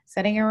schedule,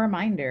 setting a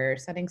reminder,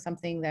 setting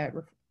something that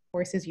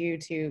forces you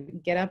to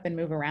get up and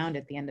move around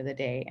at the end of the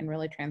day and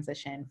really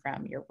transition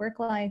from your work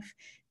life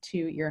to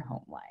your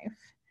home life.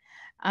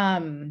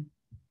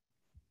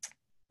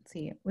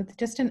 See, with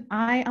just an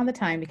eye on the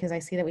time, because I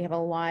see that we have a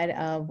lot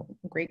of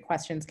great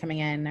questions coming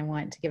in. I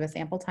want to give us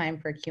ample time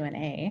for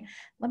Q&A.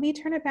 Let me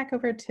turn it back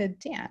over to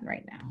Dan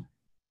right now.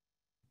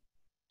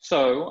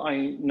 So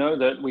I know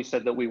that we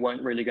said that we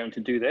weren't really going to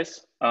do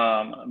this,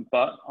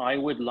 but I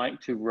would like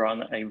to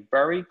run a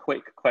very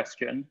quick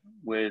question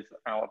with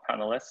our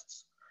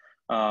panelists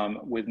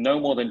with no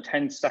more than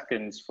 10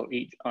 seconds for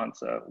each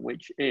answer,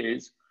 which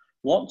is,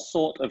 what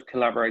sort of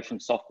collaboration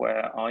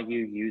software are you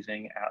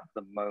using at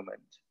the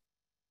moment?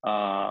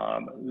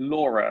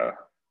 Laura,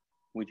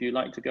 would you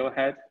like to go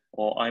ahead,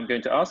 or I'm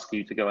going to ask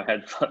you to go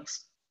ahead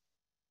first?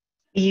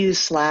 We use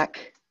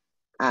Slack,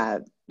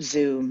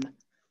 Zoom,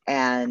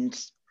 and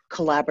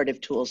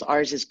collaborative tools.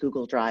 Ours is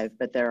Google Drive,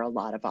 but there are a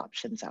lot of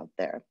options out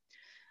there.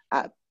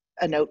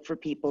 a note for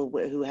people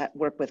who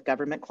work with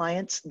government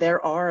clients,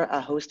 there are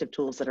a host of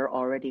tools that are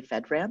already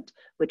FedRAMPed,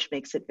 which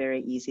makes it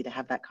very easy to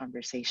have that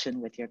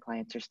conversation with your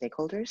clients or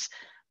stakeholders.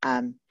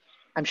 I'm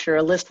sure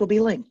a list will be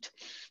linked.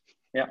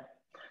 Yeah.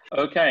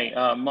 Okay,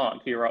 Mark,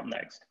 you're up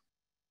next.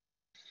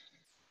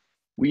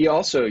 We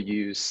also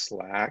use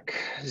Slack,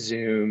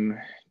 Zoom,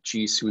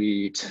 G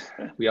Suite.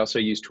 We also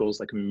use tools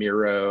like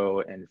Miro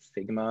and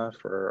Figma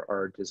for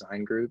our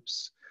design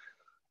groups.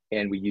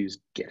 And we use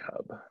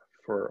GitHub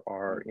for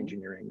our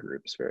engineering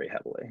groups very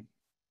heavily.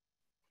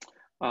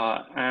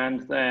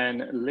 And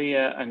then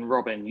Leah and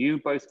Robin, you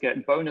both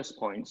get bonus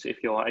points if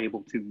you're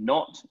able to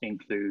not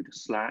include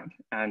Slack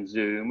and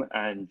Zoom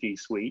and G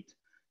Suite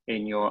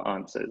in your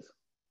answers.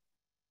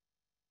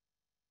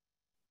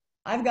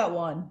 I've got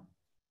one.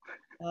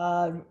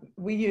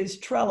 We use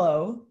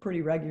Trello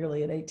pretty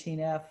regularly at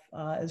 18F,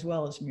 as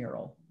well as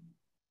Mural.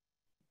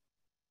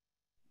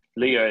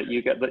 Leah,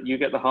 you get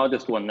the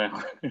hardest one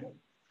now.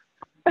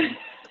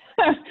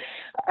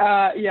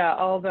 Yeah,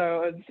 all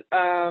those.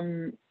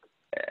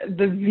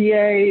 The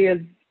VA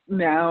is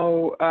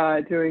now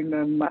doing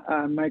the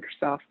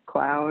Microsoft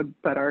Cloud,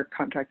 but our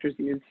contractors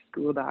use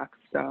Google Docs,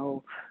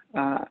 so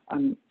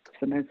I'm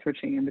sometimes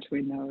switching in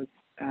between those.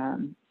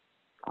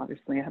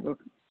 Obviously, I have a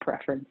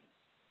preference,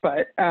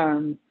 but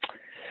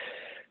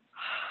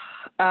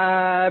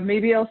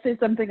maybe I'll say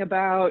something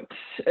about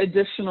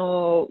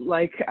additional,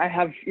 like I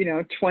have,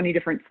 20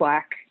 different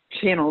Slack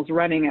channels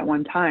running at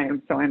one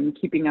time. So I'm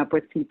keeping up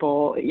with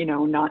people,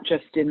 not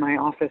just in my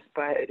office,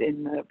 but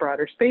in the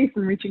broader space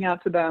and reaching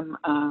out to them.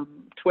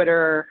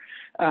 Twitter,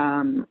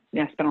 I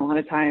spent a lot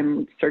of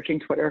time searching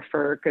Twitter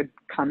for good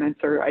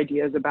comments or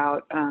ideas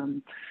about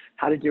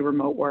how to do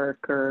remote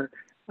work or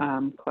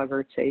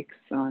clever takes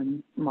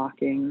on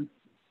mocking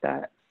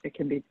that it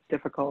can be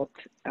difficult.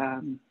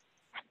 I'm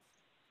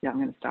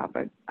going to stop.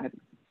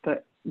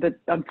 But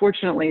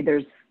unfortunately,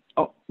 there's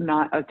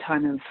not a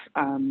ton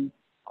of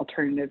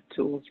alternative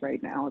tools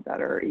right now that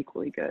are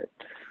equally good.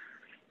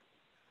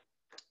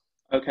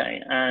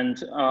 Okay,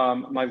 and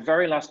my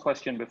very last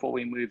question before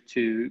we move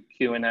to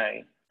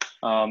Q&A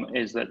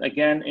is that,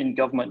 again, in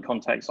government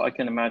context, I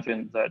can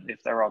imagine that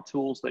if there are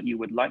tools that you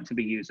would like to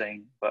be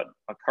using but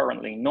are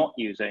currently not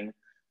using,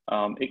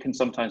 it can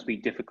sometimes be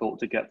difficult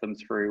to get them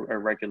through a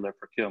regular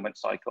procurement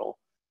cycle.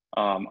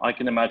 I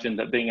can imagine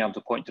that being able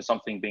to point to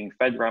something being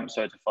FedRAMP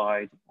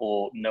certified,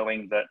 or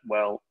knowing that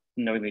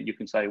you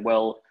can say,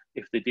 well,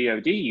 if the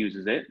DoD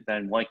uses it,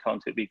 then why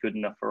can't it be good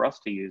enough for us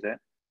to use it?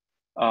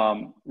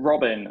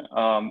 Robin,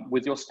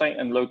 with your state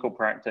and local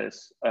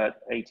practice at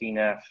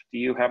 18F, do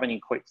you have any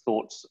quick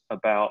thoughts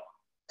about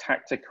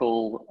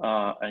tactical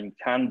and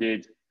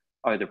candid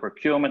either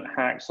procurement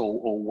hacks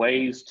or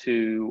ways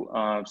to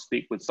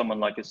speak with someone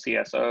like a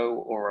CSO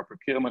or a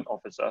procurement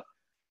officer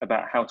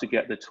about how to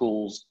get the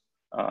tools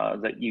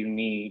that you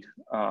need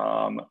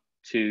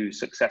to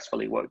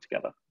successfully work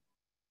together?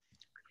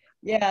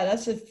 Yeah,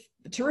 that's a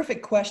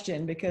terrific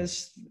question,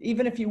 because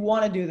even if you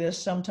want to do this,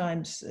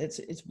 sometimes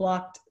it's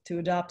blocked to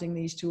adopting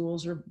these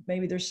tools, or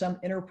maybe there's some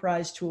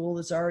enterprise tool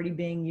that's already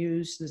being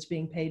used that's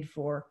being paid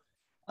for.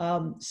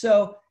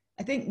 So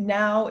I think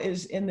now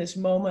is in this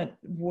moment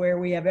where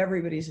we have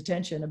everybody's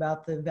attention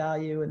about the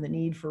value and the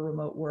need for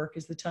remote work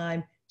is the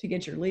time to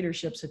get your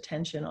leadership's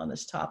attention on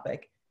this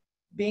topic.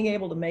 Being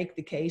able to make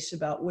the case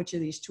about which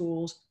of these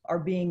tools are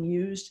being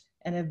used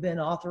and have been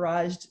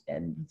authorized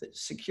and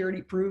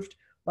security proofed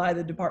by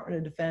the Department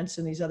of Defense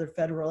and these other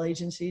federal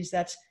agencies.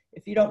 That's,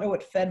 if you don't know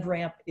what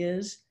FedRAMP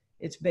is,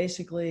 it's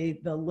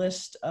basically the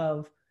list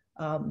of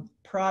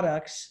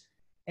products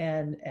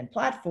and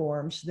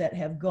platforms that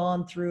have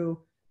gone through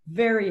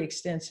very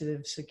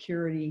extensive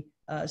security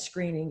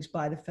screenings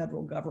by the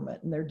federal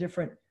government. And there are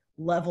different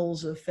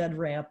levels of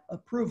FedRAMP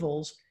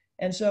approvals.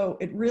 And so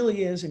it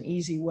really is an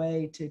easy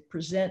way to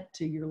present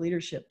to your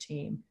leadership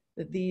team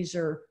that these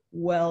are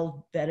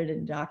well vetted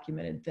and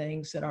documented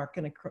things that aren't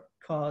going to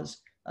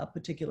cause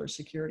particular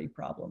security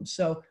problems.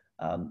 So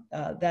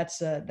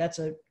that's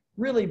a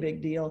really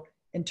big deal.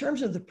 In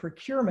terms of the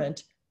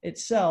procurement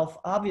itself,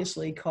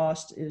 obviously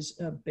cost is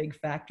a big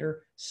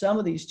factor. Some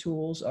of these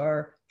tools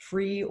are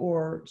free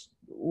or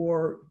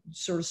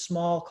sort of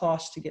small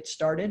cost to get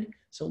started.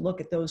 So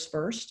look at those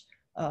first.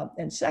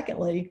 And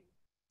secondly,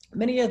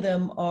 many of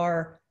them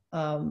are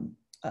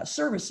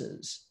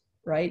services,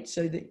 right?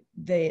 So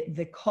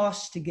the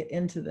cost to get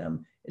into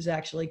them is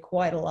actually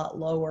quite a lot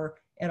lower,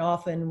 and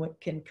often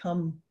what can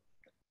come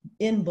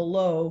in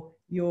below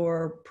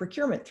your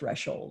procurement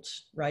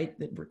thresholds, right?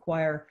 That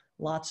require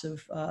lots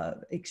of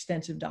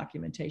extensive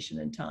documentation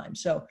and time.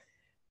 So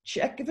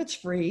check if it's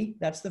free,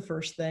 that's the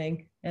first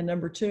thing. And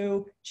number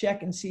two,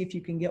 check and see if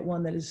you can get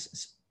one that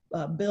is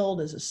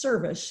billed as a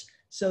service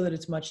so that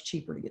it's much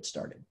cheaper to get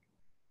started.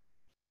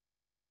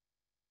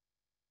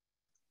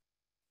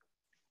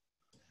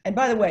 And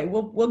by the way,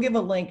 we'll give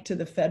a link to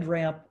the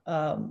FedRAMP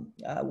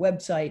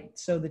website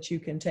so that you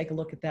can take a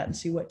look at that and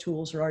see what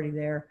tools are already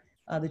there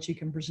that you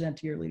can present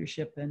to your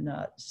leadership and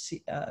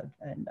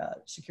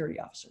security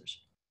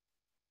officers.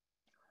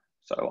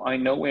 So I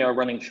know we are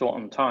running short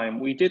on time.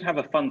 We did have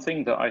a fun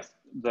thing that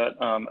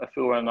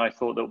Afua and I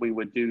thought that we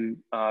would do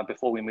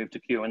before we moved to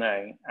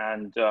Q&A,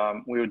 and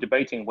we were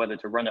debating whether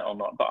to run it or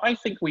not, but I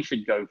think we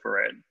should go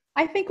for it.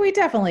 I think we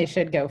definitely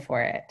should go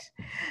for it.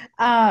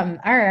 All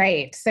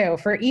right, so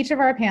for each of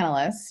our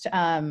panelists,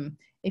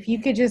 if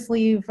you could just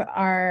leave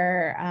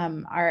our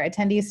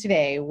attendees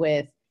today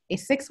with a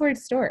 6-word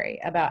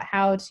story about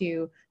how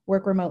to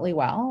work remotely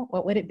well,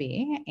 what would it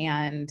be?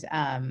 And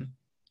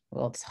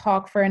we'll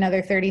talk for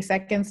another 30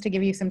 seconds to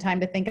give you some time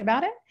to think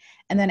about it.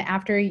 And then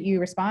after you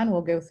respond,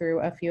 we'll go through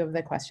a few of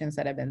the questions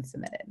that have been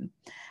submitted.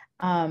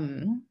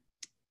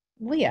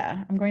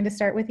 Leah, I'm going to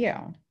start with you.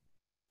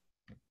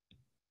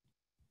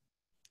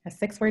 A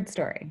 6-word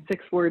story.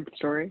 6-word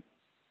story.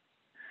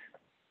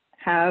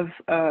 Have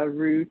a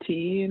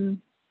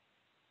routine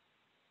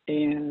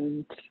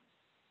and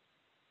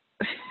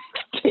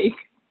take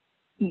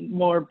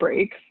more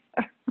breaks.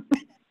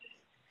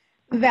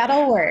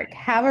 That'll work.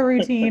 Have a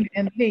routine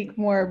and take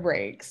more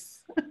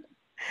breaks.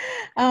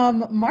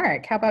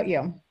 Mark, how about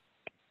you?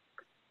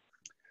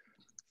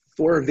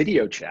 For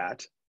video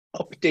chat,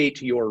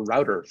 update your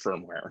router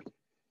firmware.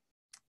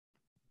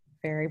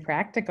 Very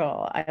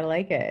practical. I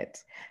like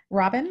it.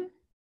 Robin?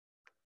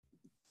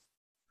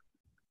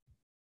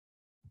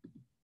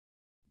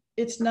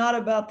 It's not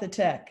about the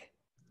tech.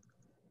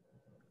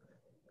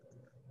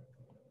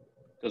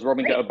 Does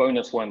Robin get a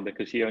bonus one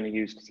because she only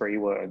used 3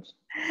 words?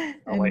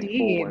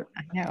 Indeed.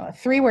 I know. A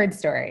 3-word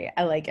story.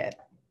 I like it.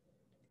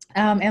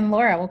 And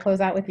Laura, we'll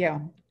close out with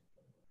you.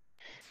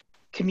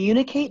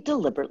 Communicate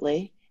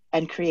deliberately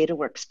and create a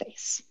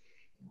workspace.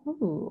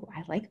 Ooh,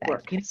 I like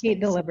that. Communicate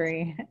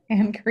delivery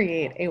and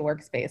create a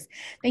workspace.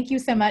 Thank you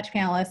so much,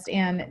 panelists.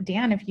 And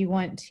Dan, if you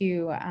want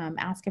to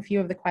ask a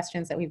few of the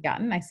questions that we've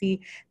gotten, I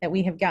see that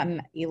we have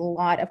gotten a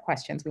lot of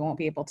questions. We won't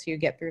be able to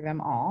get through them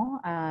all,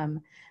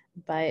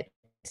 but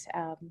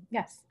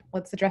yes,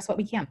 let's address what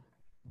we can.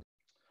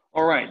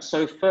 All right,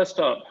 so first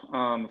up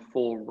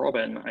for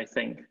Robin, I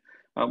think,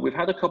 we've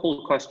had a couple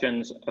of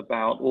questions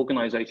about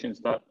organizations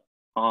that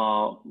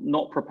are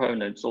not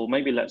proponents, or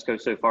maybe let's go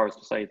so far as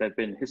to say they've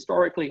been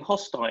historically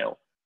hostile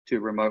to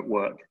remote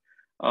work.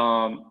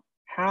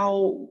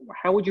 How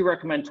would you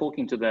recommend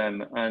talking to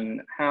them,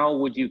 and how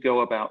would you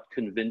go about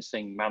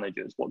convincing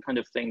managers? What kind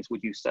of things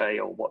would you say,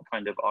 or what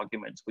kind of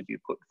arguments would you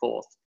put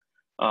forth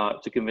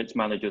to convince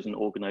managers and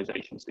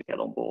organizations to get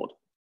on board?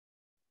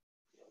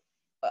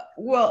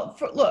 Well,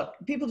 look,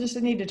 people just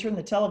need to turn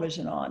the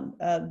television on.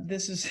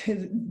 This is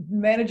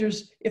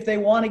managers, if they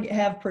want to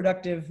have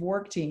productive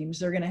work teams,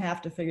 they're going to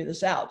have to figure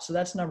this out. So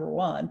that's number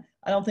one.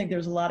 I don't think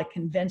there's a lot of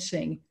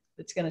convincing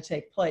that's going to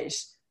take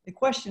place. The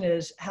question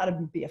is how to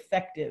be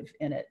effective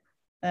in it.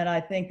 And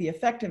I think the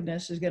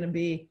effectiveness is going to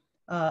be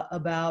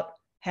about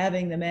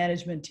having the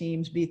management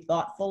teams be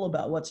thoughtful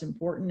about what's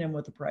important and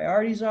what the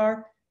priorities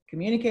are,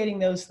 communicating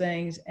those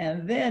things.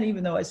 And then,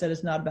 even though I said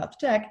it's not about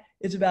the tech,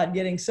 it's about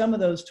getting some of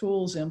those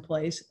tools in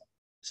place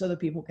so that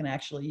people can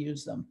actually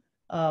use them.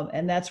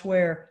 And that's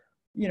where,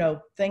 you know,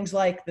 things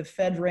like the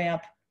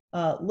FedRAMP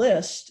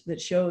list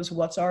that shows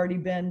what's already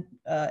been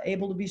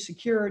able to be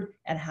secured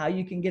and how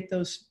you can get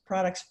those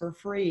products for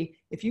free.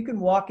 If you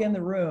can walk in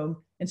the room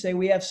and say,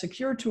 we have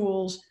secure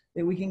tools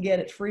that we can get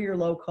at free or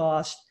low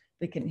cost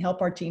that can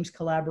help our teams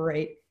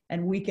collaborate,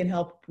 and we can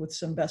help with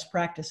some best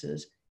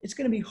practices, it's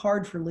going to be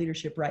hard for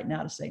leadership right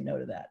now to say no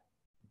to that.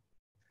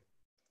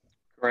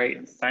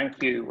 Great,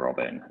 thank you,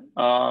 Robin.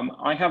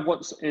 I have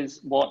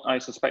what I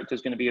suspect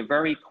is going to be a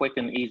very quick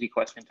and easy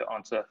question to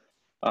answer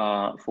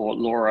for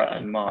Laura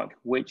and Mark,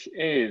 which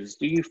is,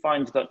 do you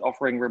find that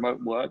offering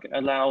remote work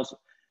allows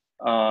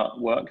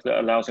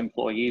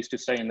employees to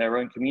stay in their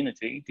own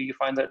community? Do you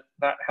find that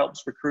that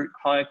helps recruit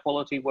higher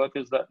quality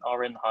workers that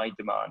are in high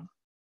demand?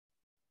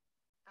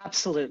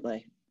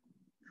 Absolutely.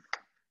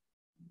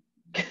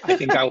 I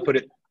think I'll put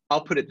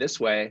it this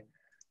way.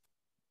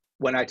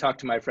 When I talk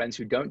to my friends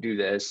who don't do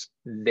this,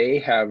 they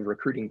have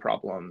recruiting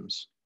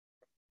problems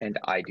and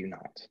I do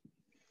not.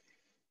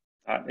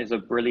 That is a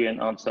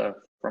brilliant answer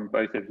from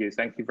both of you.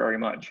 Thank you very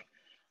much.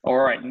 All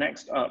right,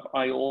 next up,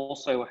 I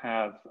also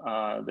have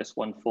this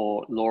one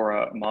for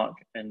Laura, Mark,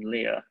 and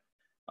Leah.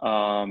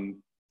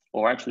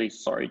 Or actually,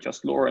 sorry,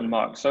 just Laura and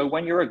Mark. So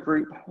when you're a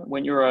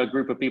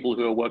group of people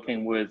who are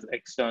working with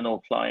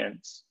external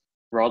clients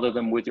rather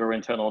than with your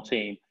internal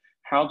team,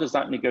 how does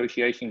that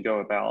negotiation go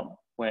about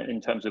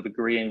in terms of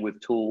agreeing with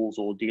tools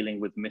or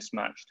dealing with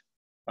mismatched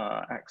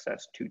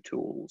access to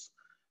tools?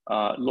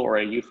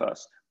 Laura, you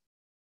first.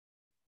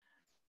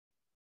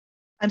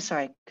 I'm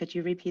sorry, could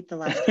you repeat the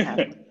last half?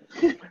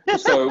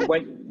 So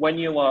when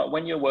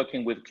you're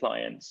working with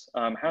clients,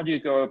 how do you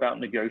go about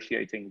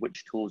negotiating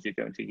which tools you're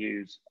going to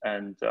use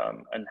and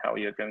how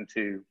you're going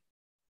to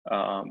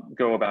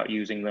go about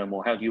using them,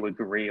 or how do you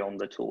agree on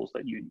the tools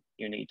that you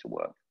need to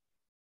work?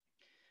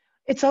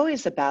 It's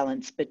always a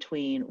balance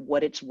between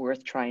what it's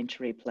worth trying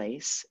to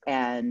replace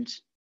and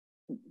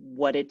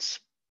what it's,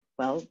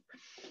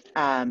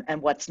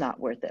 and what's not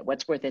worth it,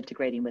 what's worth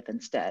integrating with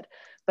instead.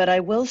 But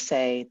I will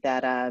say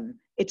that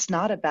it's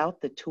not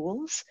about the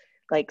tools,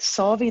 like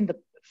solving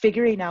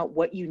figuring out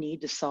what you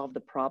need to solve the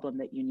problem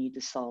that you need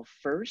to solve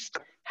first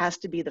has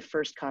to be the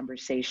first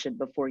conversation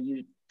before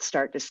you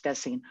start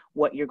discussing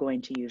what you're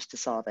going to use to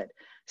solve it.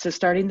 So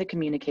starting the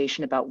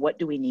communication about what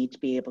do we need to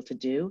be able to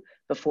do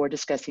before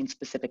discussing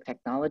specific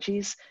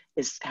technologies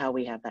is how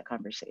we have that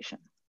conversation.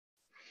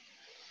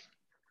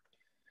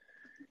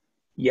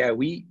 Yeah,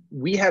 we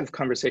have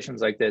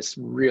conversations like this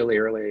really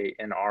early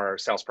in our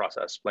sales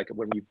process, like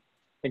when we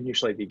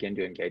initially begin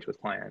to engage with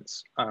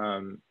clients.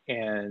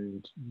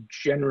 And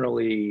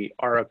generally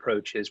our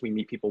approach is we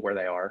meet people where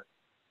they are.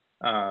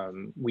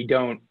 We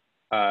don't,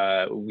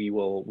 we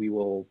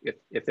will,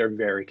 if they're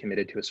very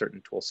committed to a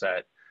certain tool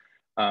set,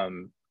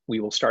 we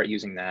will start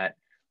using that.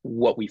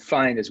 What we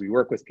find is we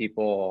work with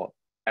people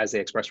as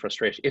they express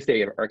frustration. If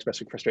they are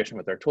expressing frustration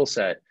with their tool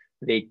set,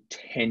 they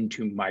tend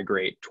to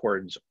migrate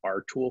towards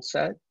our tool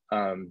set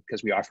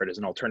because we offer it as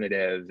an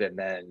alternative. And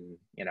then,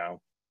 you know,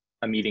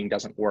 a meeting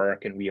doesn't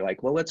work and we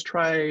like, well, let's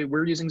try,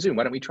 we're using Zoom,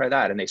 why don't we try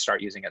that? And they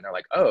start using it and they're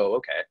like, oh,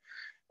 okay.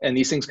 And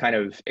these things kind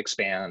of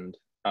expand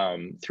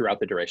throughout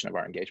the duration of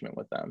our engagement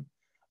with them.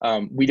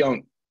 We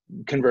don't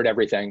convert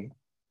everything.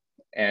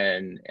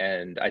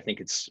 And I think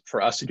it's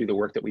for us to do the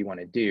work that we want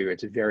to do,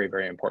 it's very,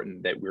 very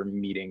important that we're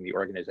meeting the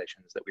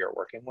organizations that we are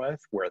working with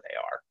where they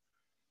are.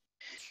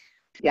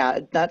 Yeah,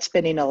 not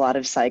spending a lot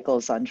of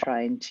cycles on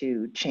trying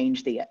to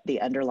change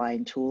the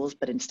underlying tools,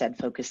 but instead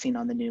focusing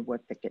on the new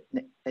work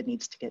that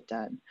needs to get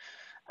done.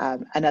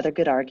 Another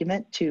good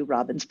argument to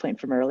Robin's point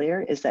from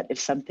earlier is that if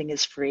something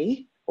is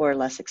free or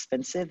less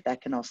expensive,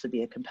 that can also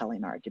be a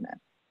compelling argument.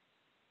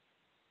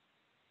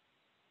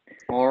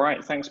 All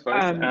right, thanks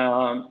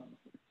both.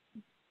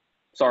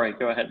 Sorry,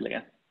 go ahead,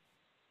 Leah.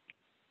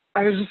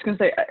 I was just going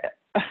to say,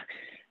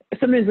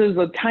 sometimes there's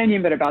a tiny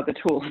bit about the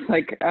tools,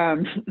 like,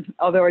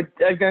 although I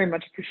very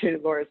much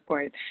appreciated Laura's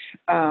point,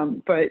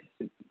 but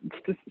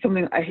it's just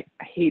something I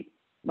hate,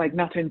 like,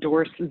 not to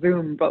endorse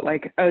Zoom, but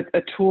like a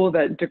tool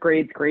that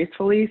degrades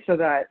gracefully so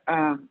that,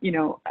 you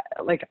know,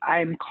 like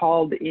I'm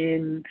called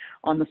in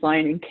on this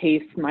line in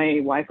case my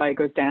Wi-Fi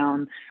goes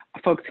down.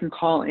 Folks can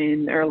call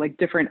in. There are like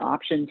different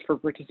options for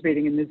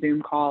participating in the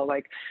Zoom call.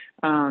 Like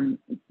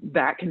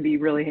that can be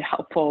really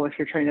helpful if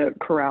you're trying to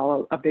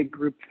corral a big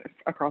group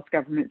across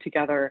government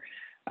together.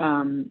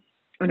 And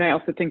I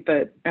also think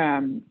that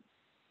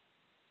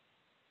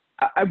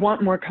I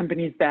want more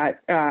companies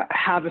that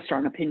have a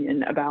strong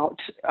opinion about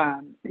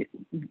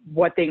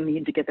what they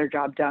need to get their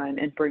job done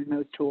and bring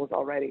those tools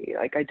already.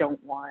 Like I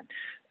don't want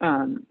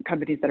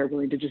companies that are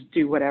willing to just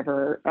do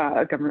whatever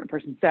a government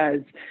person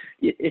says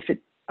if it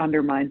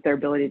undermines their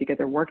ability to get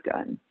their work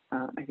done.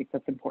 I think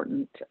that's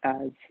important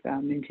as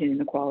maintaining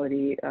the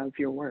quality of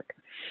your work.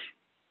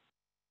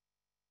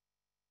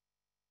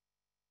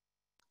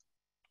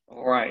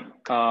 All right,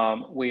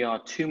 we are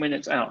 2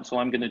 minutes out, so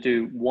I'm going to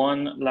do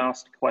one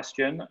last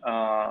question,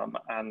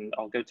 and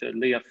I'll go to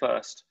Leah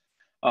first.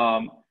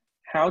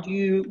 How do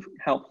you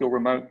help your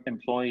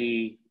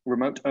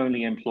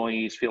remote-only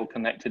employees feel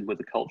connected with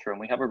the culture? And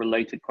we have a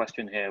related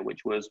question here,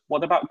 which was,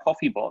 what about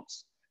coffee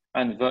bots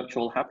and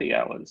virtual happy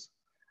hours?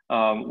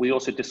 We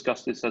also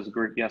discussed this as a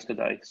group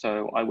yesterday,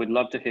 so I would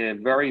love to hear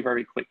very,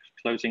 very quick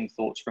closing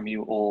thoughts from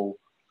you all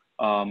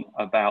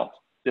about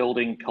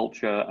building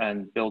culture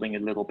and building a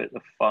little bit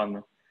of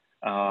fun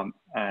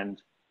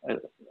and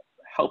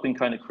helping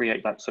kind of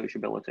create that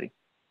sociability.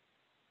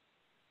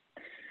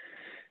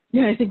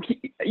 Yeah, I think,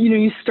 you know,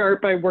 you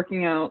start by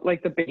working out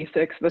like the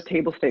basics, the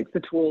table stakes, the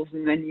tools,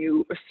 and then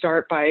you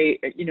start by,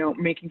 you know,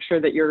 making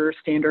sure that your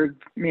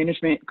standard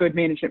management, good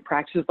management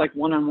practices like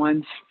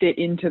one-on-ones fit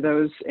into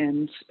those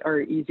and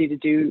are easy to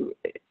do,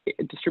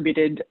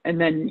 distributed.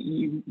 And then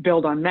you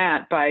build on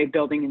that by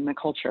building in the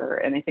culture.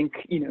 And I think,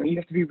 you know, you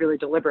have to be really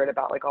deliberate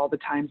about like all the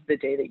times of the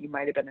day that you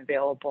might have been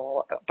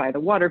available by the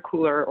water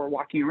cooler or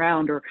walking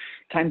around, or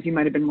times you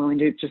might have been willing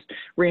to just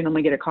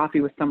randomly get a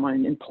coffee with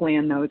someone and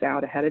plan those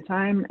out ahead of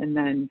time. And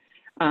then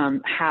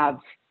have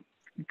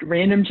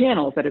random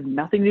channels that have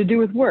nothing to do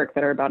with work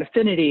that are about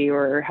affinity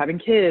or having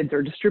kids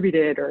or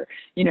distributed or,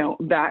 you know,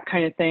 that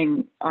kind of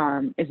thing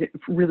is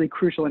really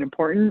crucial and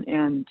important.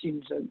 And you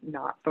need to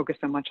not focus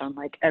so much on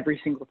like every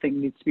single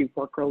thing needs to be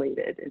work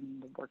related in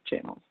the work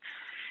channels.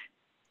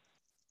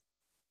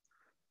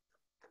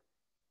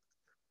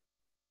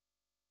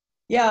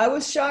 Yeah, I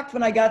was shocked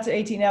when I got to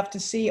 18F to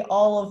see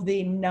all of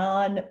the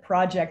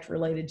non-project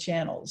related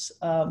channels.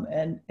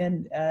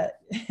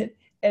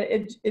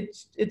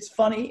 It's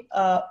funny,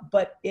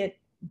 but it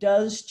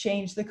does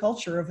change the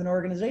culture of an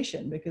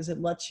organization because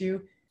it lets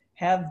you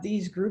have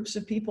these groups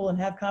of people and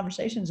have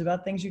conversations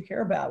about things you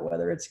care about,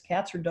 whether it's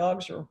cats or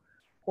dogs or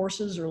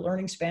horses or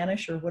learning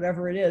Spanish or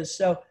whatever it is.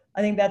 So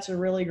I think that's a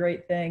really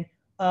great thing.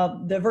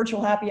 The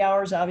virtual happy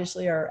hours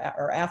obviously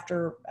are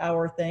after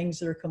hour things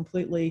that are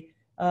completely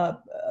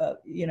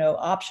you know,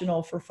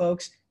 optional for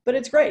folks, but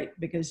it's great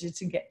because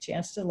it's a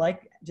chance to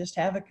like just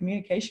have a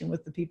communication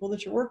with the people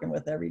that you're working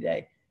with every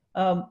day.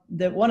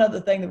 The one other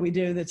thing that we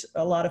do that's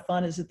a lot of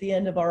fun is at the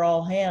end of our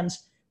all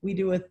hands, we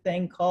do a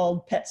thing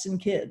called Pets and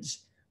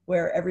Kids,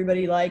 where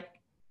everybody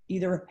like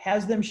either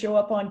has them show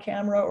up on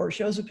camera or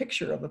shows a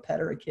picture of a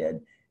pet or a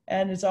kid.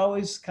 And it's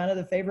always kind of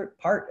the favorite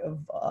part of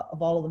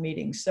all of the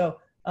meetings. So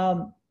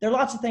there are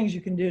lots of things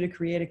you can do to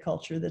create a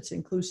culture that's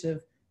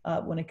inclusive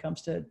when it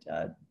comes to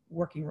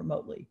working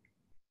remotely.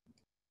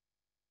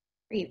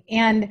 Great.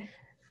 And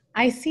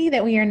I see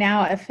that we are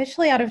now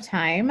officially out of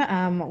time.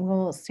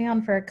 We'll stay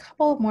on for a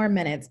couple more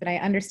minutes, but I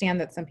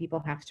understand that some people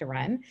have to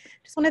run.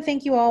 Just want to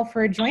thank you all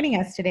for joining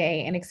us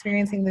today and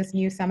experiencing this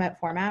new summit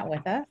format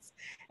with us.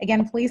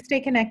 Again, please stay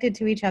connected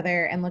to each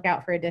other and look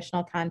out for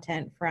additional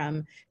content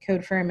from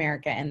Code for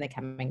America in the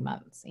coming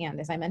months. And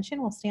as I mentioned,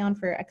 we'll stay on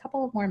for a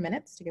couple of more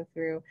minutes to go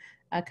through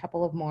a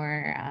couple of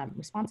more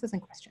responses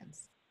and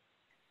questions.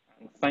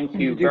 Thank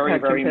you very,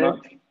 very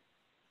much.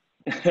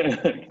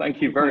 Thank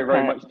you very,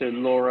 very much to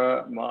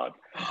Laura, Mark.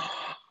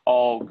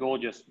 Oh,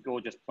 gorgeous,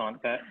 gorgeous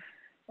plant pet.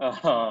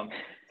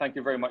 Thank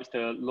you very much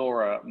to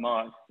Laura,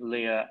 Mark,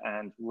 Leah,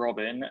 and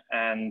Robin.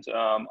 And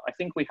I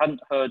think we hadn't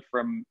heard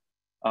from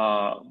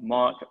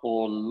Mark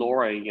or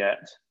Laura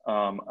yet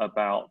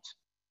about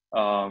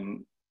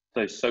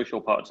those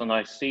social parts. And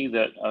I see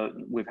that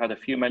we've had a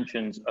few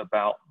mentions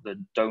about the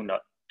donut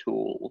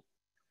tool.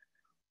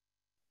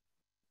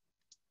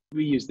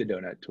 We use the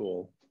donut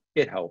tool.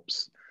 It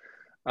helps.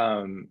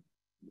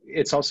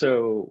 It's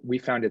also, we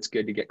found it's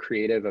good to get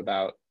creative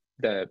about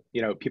the,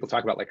 people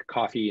talk about like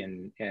coffee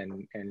and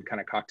kind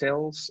of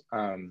cocktails.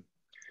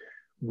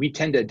 We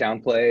tend to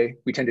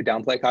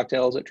downplay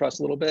cocktails at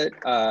Trust a little bit.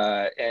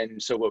 And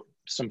so what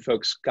some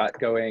folks got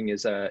going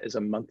is a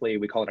monthly,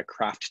 we call it a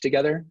craft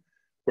together,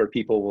 where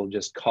people will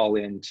just call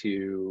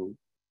into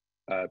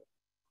a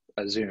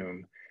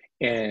Zoom,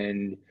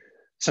 and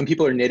some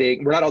people are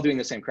knitting. We're not all doing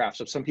the same craft,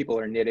 so some people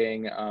are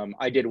knitting.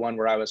 I did one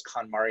where I was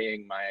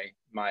KonMariing my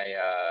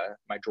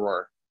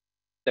drawer.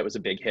 That was a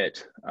big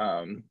hit,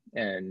 and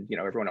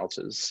everyone else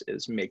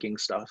is making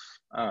stuff,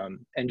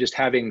 and just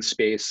having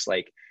space,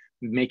 like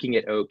making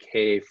it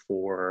okay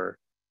for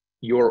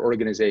your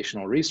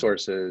organizational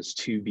resources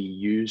to be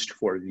used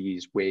for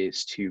these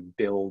ways to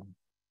build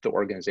the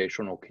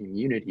organizational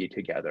community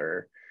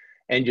together,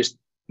 and just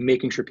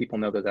making sure people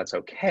know that that's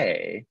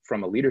okay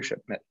from a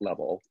leadership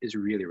level is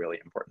really, really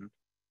important.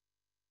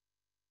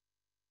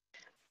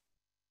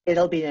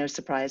 It'll be no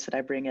surprise that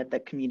I bring it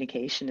that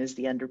communication is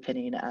the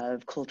underpinning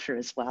of culture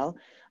as well.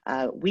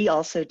 We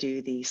also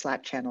do the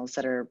Slack channels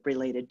that are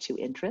related to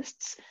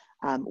interests.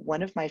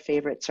 One of my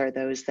favorites are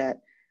those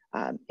that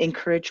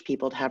encourage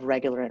people to have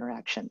regular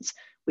interactions.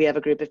 We have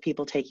a group of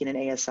people taking an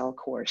ASL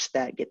course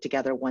that get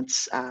together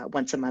once a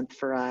month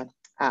for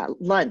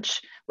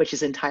lunch, which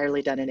is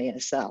entirely done in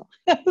ASL.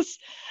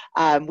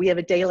 We have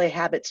a daily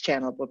habits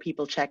channel where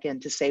people check in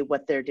to say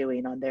what they're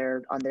doing on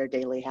their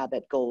daily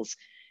habit goals.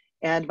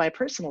 And my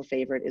personal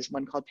favorite is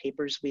one called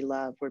Papers We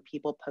Love, where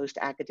people post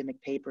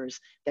academic papers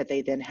that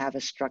they then have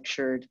a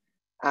structured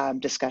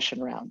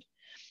discussion around.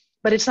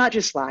 But it's not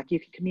just Slack.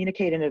 You can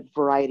communicate in a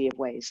variety of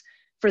ways.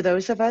 For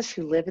those of us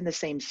who live in the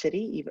same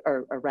city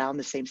or around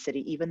the same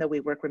city, even though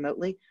we work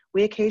remotely,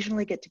 we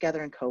occasionally get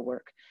together and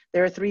co-work.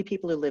 There are 3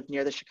 people who live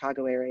near the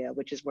Chicago area,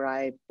 which is where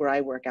I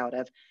work out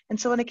of. And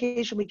so on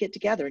occasion we get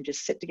together and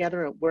just sit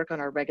together and work on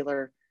our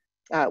regular,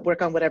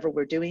 work on whatever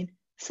we're doing,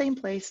 same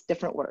place,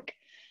 different work.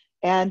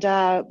 And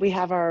we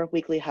have our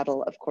weekly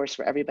huddle, of course,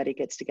 where everybody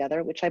gets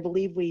together, which I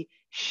believe we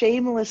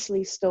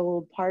shamelessly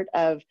stole part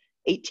of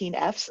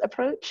 18F's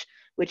approach,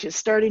 which is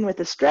starting with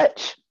a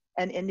stretch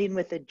and ending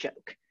with a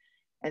joke.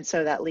 And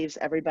so that leaves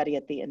everybody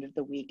at the end of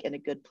the week in a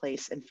good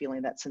place and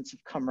feeling that sense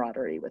of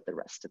camaraderie with the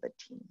rest of the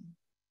team.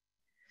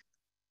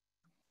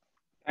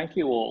 Thank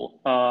you all.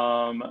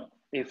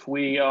 If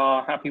we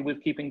are happy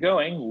with keeping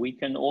going, we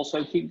can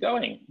also keep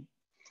going.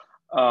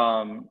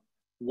 One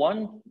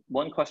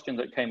question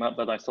that came up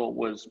that I thought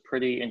was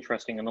pretty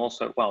interesting, and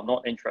also, well,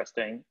 not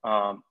interesting,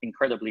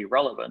 incredibly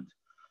relevant,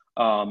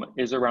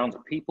 is around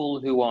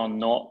people who are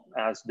not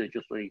as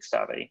digitally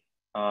savvy.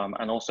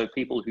 And also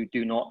people who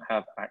do not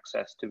have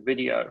access to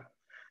video.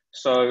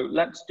 So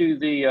let's do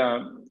the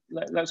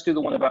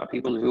one about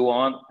people who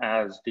aren't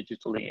as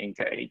digitally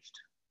engaged.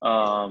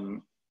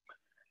 How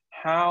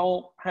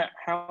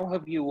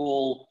have you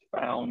all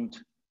found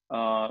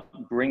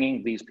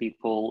bringing these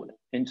people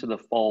into the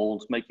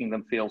fold, making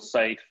them feel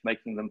safe,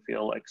 making them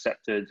feel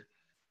accepted,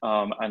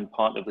 and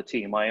part of the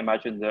team? I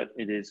imagine that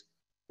it is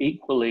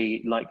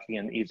equally likely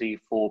and easy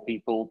for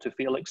people to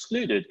feel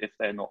excluded if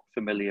they're not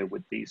familiar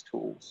with these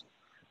tools.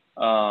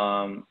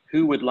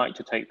 Who would like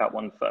to take that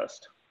one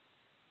first?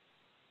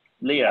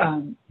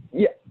 Leah.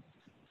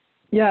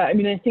 Yeah. I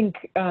mean, I think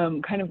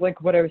kind of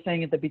like what I was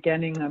saying at the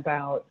beginning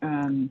about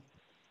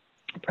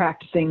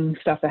practicing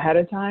stuff ahead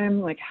of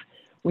time. Like,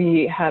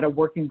 we had a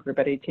working group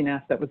at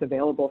 18F that was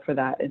available for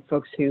that, and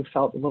folks who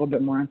felt a little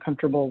bit more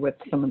uncomfortable with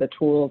some of the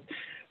tools,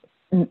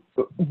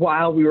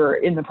 while we were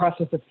in the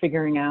process of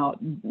figuring out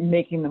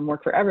making them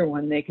work for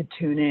everyone, they could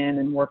tune in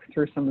and work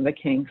through some of the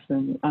kinks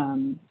and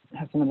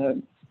have some of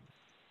the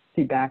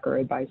feedback or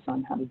advice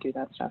on how to do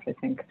that stuff. I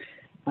think,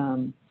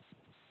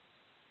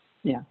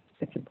 yeah,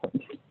 it's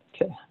important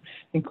to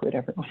include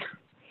everyone.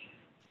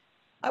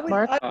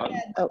 Mark? I would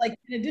add, like,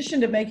 in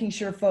addition to making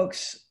sure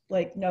folks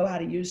like know how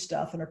to use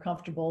stuff and are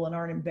comfortable and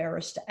aren't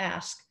embarrassed to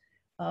ask,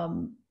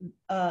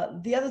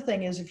 the other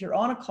thing is if you're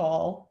on a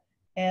call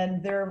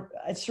and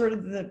it's sort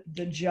of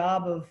the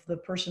job of the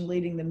person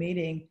leading the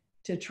meeting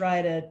to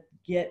try to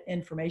get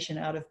information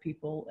out of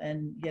people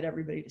and get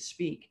everybody to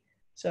speak.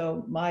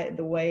 So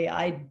the way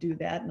I do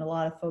that, and a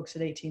lot of folks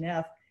at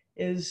 18F,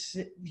 is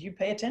you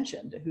pay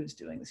attention to who's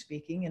doing the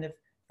speaking. And if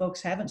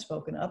folks haven't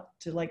spoken up,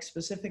 to like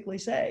specifically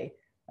say,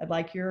 I'd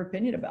like your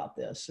opinion about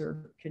this,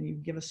 or can you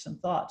give us some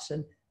thoughts?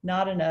 And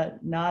not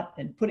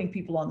in putting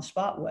people on the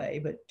spot way,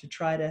 but to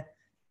try to,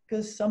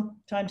 because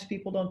sometimes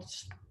people don't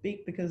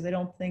speak because they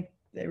don't think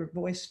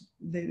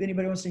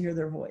anybody wants to hear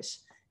their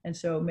voice. And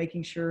so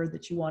making sure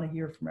that you want to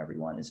hear from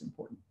everyone is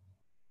important.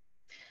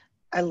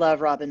 I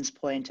love Robin's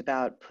point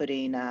about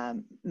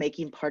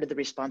making part of the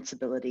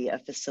responsibility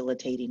of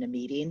facilitating a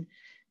meeting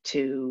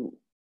to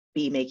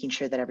be making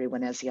sure that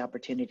everyone has the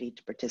opportunity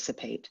to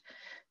participate.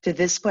 To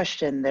this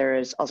question, there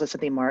is also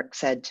something Mark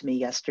said to me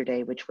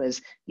yesterday, which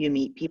was, you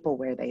meet people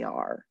where they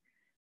are.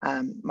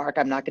 Mark,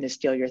 I'm not going to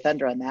steal your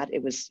thunder on that.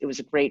 It was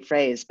a great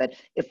phrase, but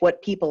if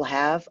what people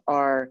have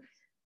are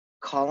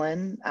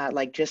call-in,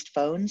 like just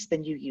phones,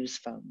 then you use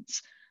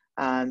phones.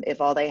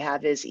 If all they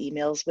have is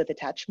emails with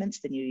attachments,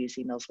 then you use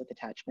emails with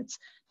attachments.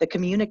 The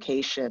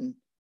communication,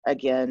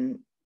 again,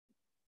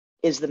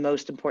 is the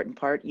most important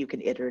part. You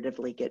can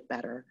iteratively get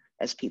better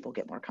as people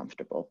get more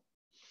comfortable.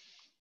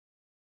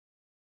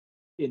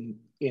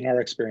 In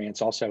our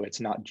experience also, it's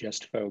not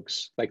just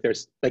folks, like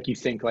there's, like you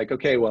think like,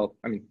 okay, well,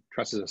 I mean,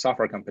 Trust is a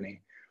software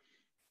company.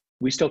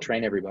 We still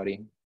train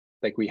everybody.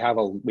 Like we have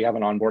an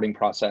onboarding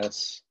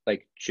process,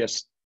 like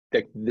just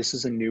like this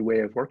is a new way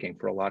of working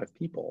for a lot of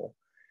people.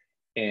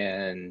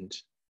 And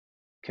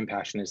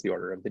compassion is the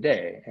order of the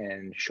day,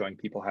 and showing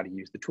people how to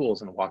use the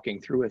tools and walking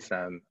through with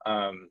them.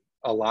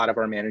 A lot of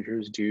our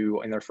managers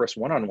do in their first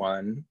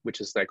one-on-one,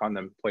 which is like on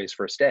the employee's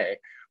first day,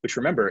 which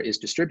remember is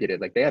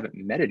distributed, like they haven't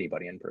met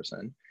anybody in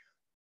person.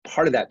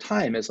 Part of that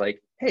time is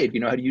like, hey, do you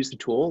know how to use the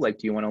tool? Like,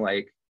 do you want to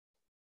like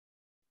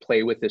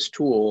play with this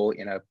tool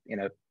in a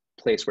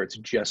place where it's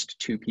just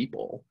two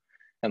people?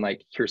 And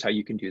like, here's how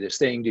you can do this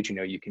thing. Did you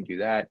know you can do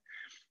that?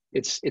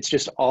 It's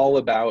just all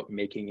about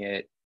making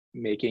it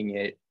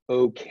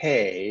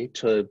okay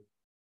to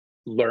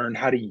learn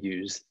how to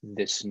use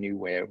this new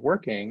way of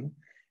working,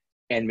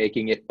 and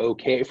making it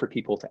okay for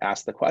people to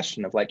ask the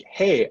question of like,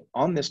 hey,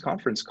 on this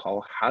conference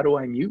call, how do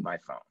I mute my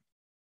phone?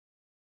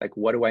 Like,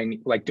 what do I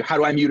need? Like, how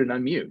do I mute and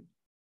unmute,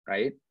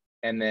 right?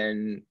 And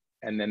then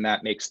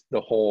that makes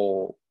the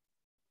whole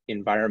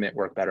environment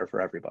work better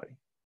for everybody.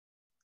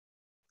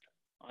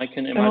 I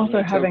can imagine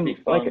a totally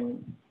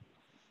fun.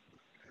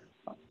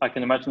 I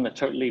can imagine a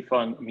totally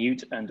fun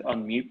mute and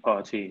unmute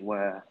party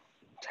where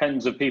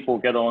tens of people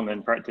get on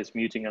and practice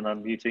muting and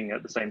unmuting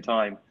at the same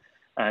time.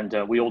 And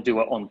we all do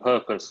it on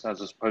purpose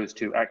as opposed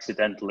to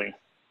accidentally.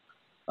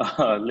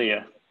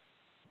 Leah.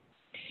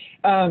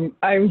 I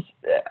was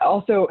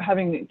also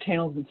having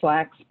channels in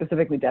Slack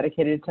specifically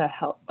dedicated to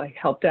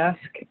help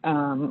desk.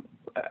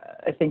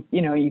 I think,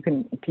 you know,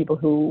 people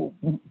who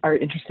are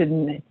interested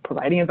in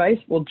providing advice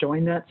will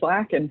join that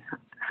Slack and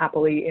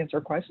happily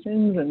answer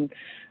questions,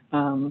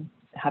 and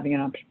having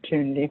an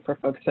opportunity for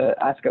folks to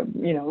ask a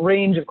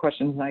range of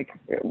questions like,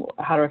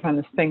 how do I find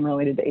this thing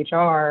related to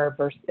HR,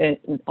 versus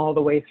all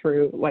the way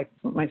through like,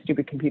 my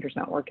stupid computer's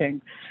not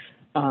working,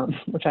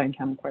 which I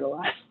encounter quite a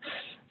lot.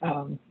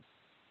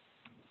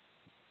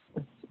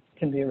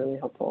 Can be a really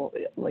helpful,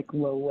 like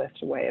low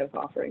lift way of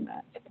offering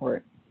that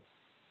support.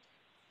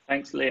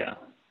 Thanks, Leah.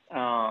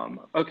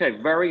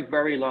 Okay, very,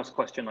 very last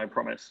question, I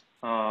promise.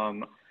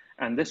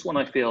 And this one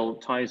I feel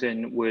ties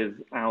in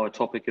with our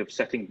topic of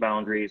setting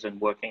boundaries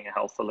and working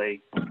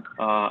healthily,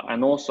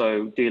 and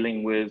also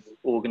dealing with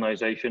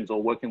organizations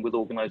or working with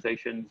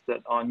organizations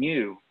that are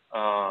new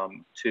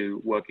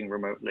to working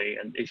remotely,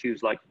 and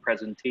issues like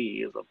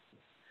presenteeism.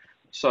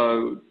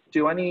 So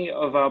do any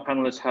of our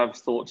panelists have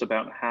thoughts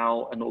about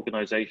how an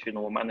organization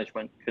or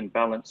management can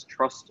balance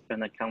trust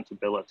and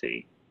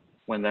accountability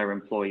when their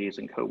employees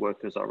and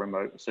co-workers are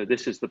remote? So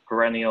this is the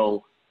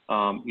perennial,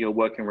 you're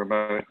working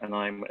remote and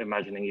I'm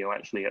imagining you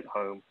actually at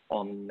home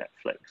on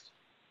Netflix.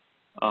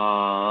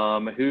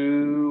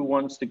 Who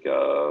wants to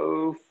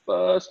go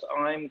first?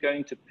 I'm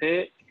going to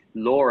pick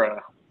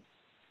Laura.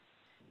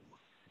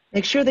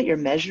 Make sure that you're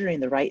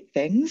measuring the right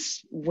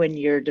things when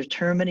you're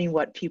determining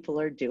what people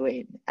are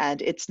doing,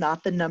 and it's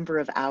not the number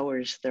of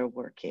hours they're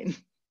working.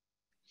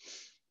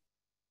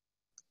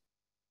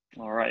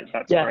 All right,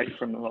 that's great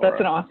from Laura. That's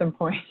an awesome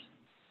point.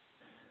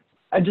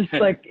 I just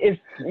like, if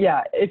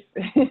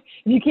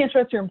you can't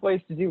trust your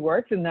employees to do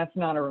work, then that's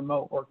not a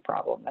remote work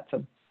problem. That's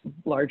a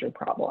larger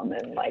problem,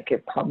 and like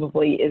it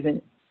probably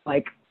isn't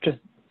like just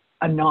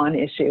a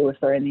non-issue if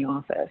they're in the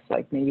office.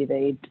 Like maybe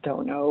they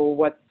don't know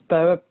what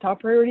the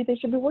top priority they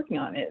should be working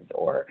on is,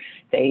 or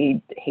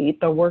they hate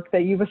the work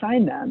that you've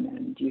assigned them,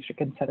 and you should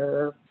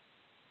consider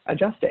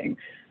adjusting.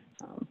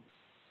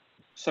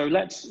 So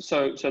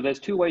there's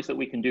two ways that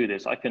we can do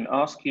this. I can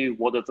ask you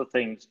what are the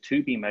things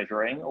to be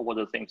measuring, or what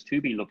are the things to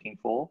be looking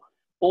for,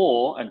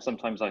 or, and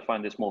sometimes I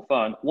find this more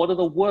fun, what are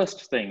the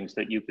worst things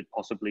that you could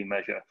possibly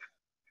measure?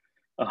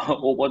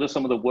 Or what are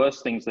some of the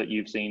worst things that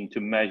you've seen to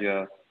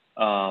measure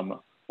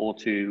or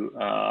to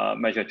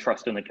measure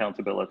trust and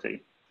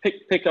accountability?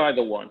 Pick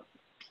either one.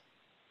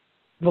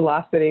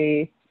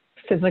 Velocity,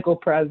 physical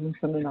presence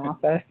in an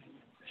office.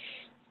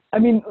 I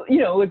mean, you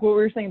know, like what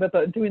we were saying about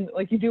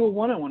like you do a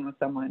one-on-one with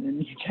someone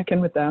and you check in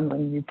with them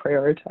and you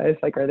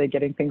prioritize, like, are they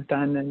getting things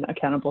done and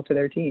accountable to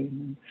their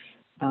team?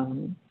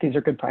 And, these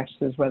are good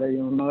practices, whether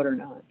you're remote or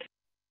not.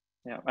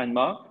 Yeah, and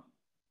Mark?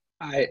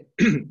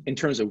 In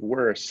terms of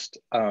worst,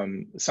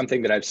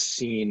 something that I've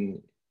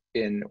seen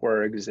in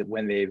orgs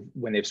when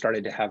they've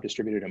started to have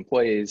distributed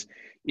employees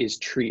is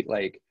treat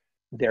like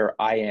their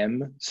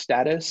IM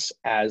status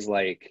as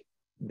like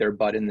their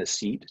butt in the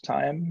seat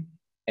time,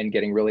 and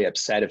getting really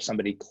upset if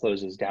somebody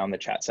closes down the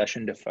chat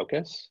session to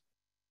focus.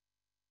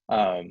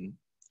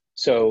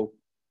 So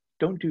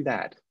don't do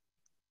that.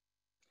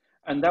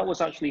 And that was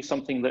actually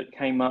something that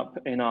came up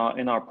in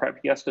our prep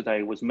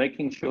yesterday, was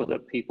making sure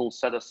that people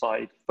set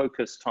aside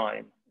focus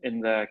time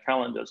in their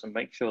calendars and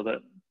make sure that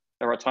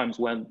there are times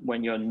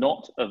when you're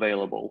not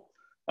available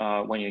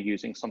when you're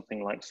using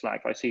something like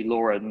Slack. I see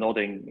Laura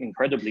nodding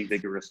incredibly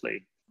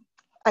vigorously.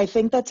 I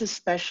think that's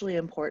especially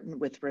important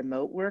with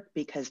remote work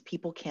because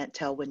people can't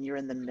tell when you're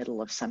in the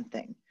middle of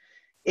something.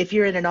 If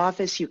you're in an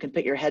office, you can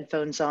put your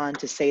headphones on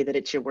to say that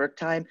it's your work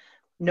time.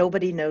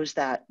 Nobody knows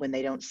that when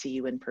they don't see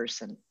you in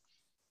person.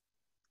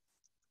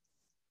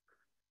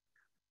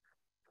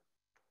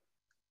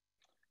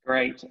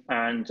 Great.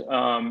 And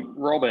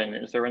Robin,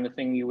 is there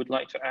anything you would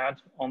like to add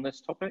on this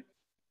topic?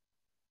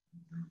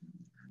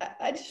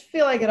 I just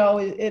feel like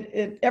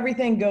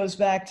everything goes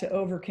back to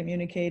over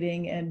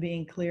communicating and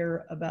being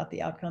clear about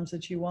the outcomes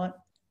that you want,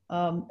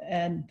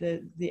 and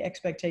the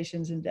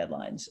expectations and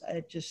deadlines.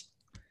 I just,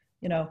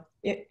 you know,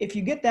 if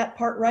you get that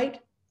part right,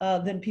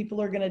 then people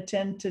are going to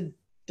tend to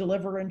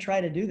deliver and try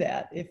to do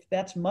that. If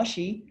that's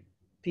mushy,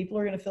 people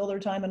are going to fill their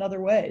time in other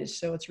ways.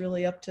 So it's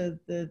really up to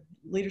the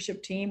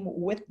leadership team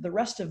with the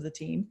rest of the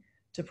team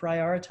to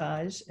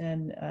prioritize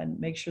and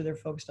make sure they're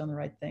focused on the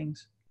right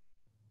things.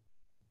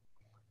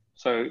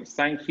 So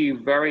thank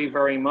you very,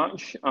 very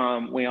much.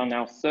 We are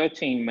now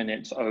 13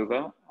 minutes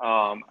over,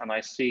 and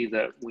I see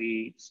that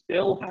we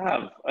still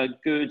have a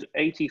good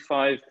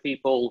 85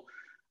 people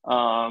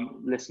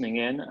listening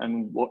in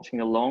and watching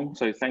along.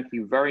 So thank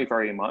you very,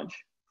 very much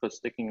for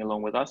sticking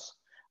along with us.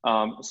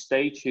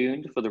 Stay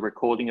tuned for the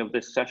recording of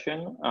this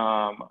session.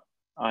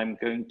 I'm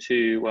going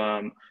to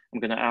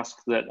ask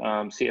that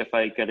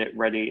CFA get it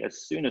ready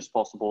as soon as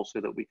possible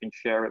so that we can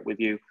share it with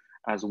you,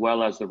 as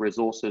well as the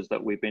resources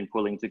that we've been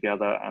pulling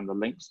together and the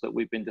links that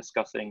we've been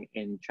discussing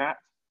in chat,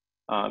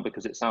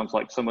 because it sounds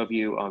like some of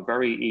you are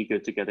very eager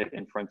to get it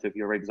in front of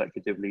your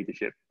executive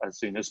leadership as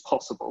soon as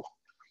possible.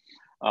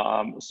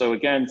 So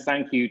again,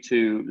 thank you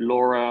to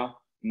Laura,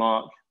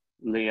 Mark,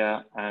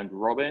 Leah, and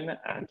Robin,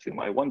 and to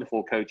my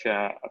wonderful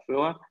co-chair,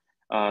 Afua.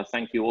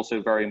 Thank you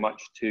also very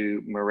much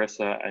to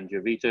Marissa and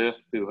Javita,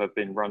 who have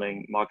been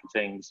running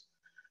marketing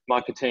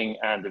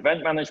and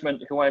event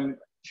management, who I'm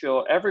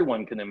sure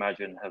everyone can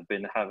imagine have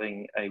been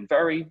having a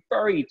very,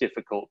 very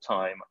difficult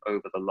time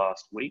over the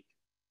last week.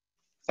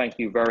 Thank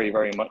you very,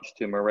 very much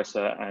to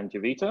Marissa and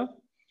Javita.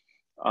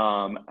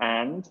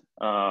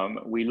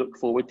 We look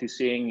forward to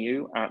seeing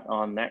you at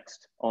our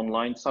next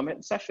online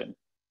summit session.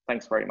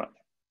 Thanks very much.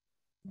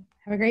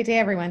 Have a great day,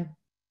 everyone.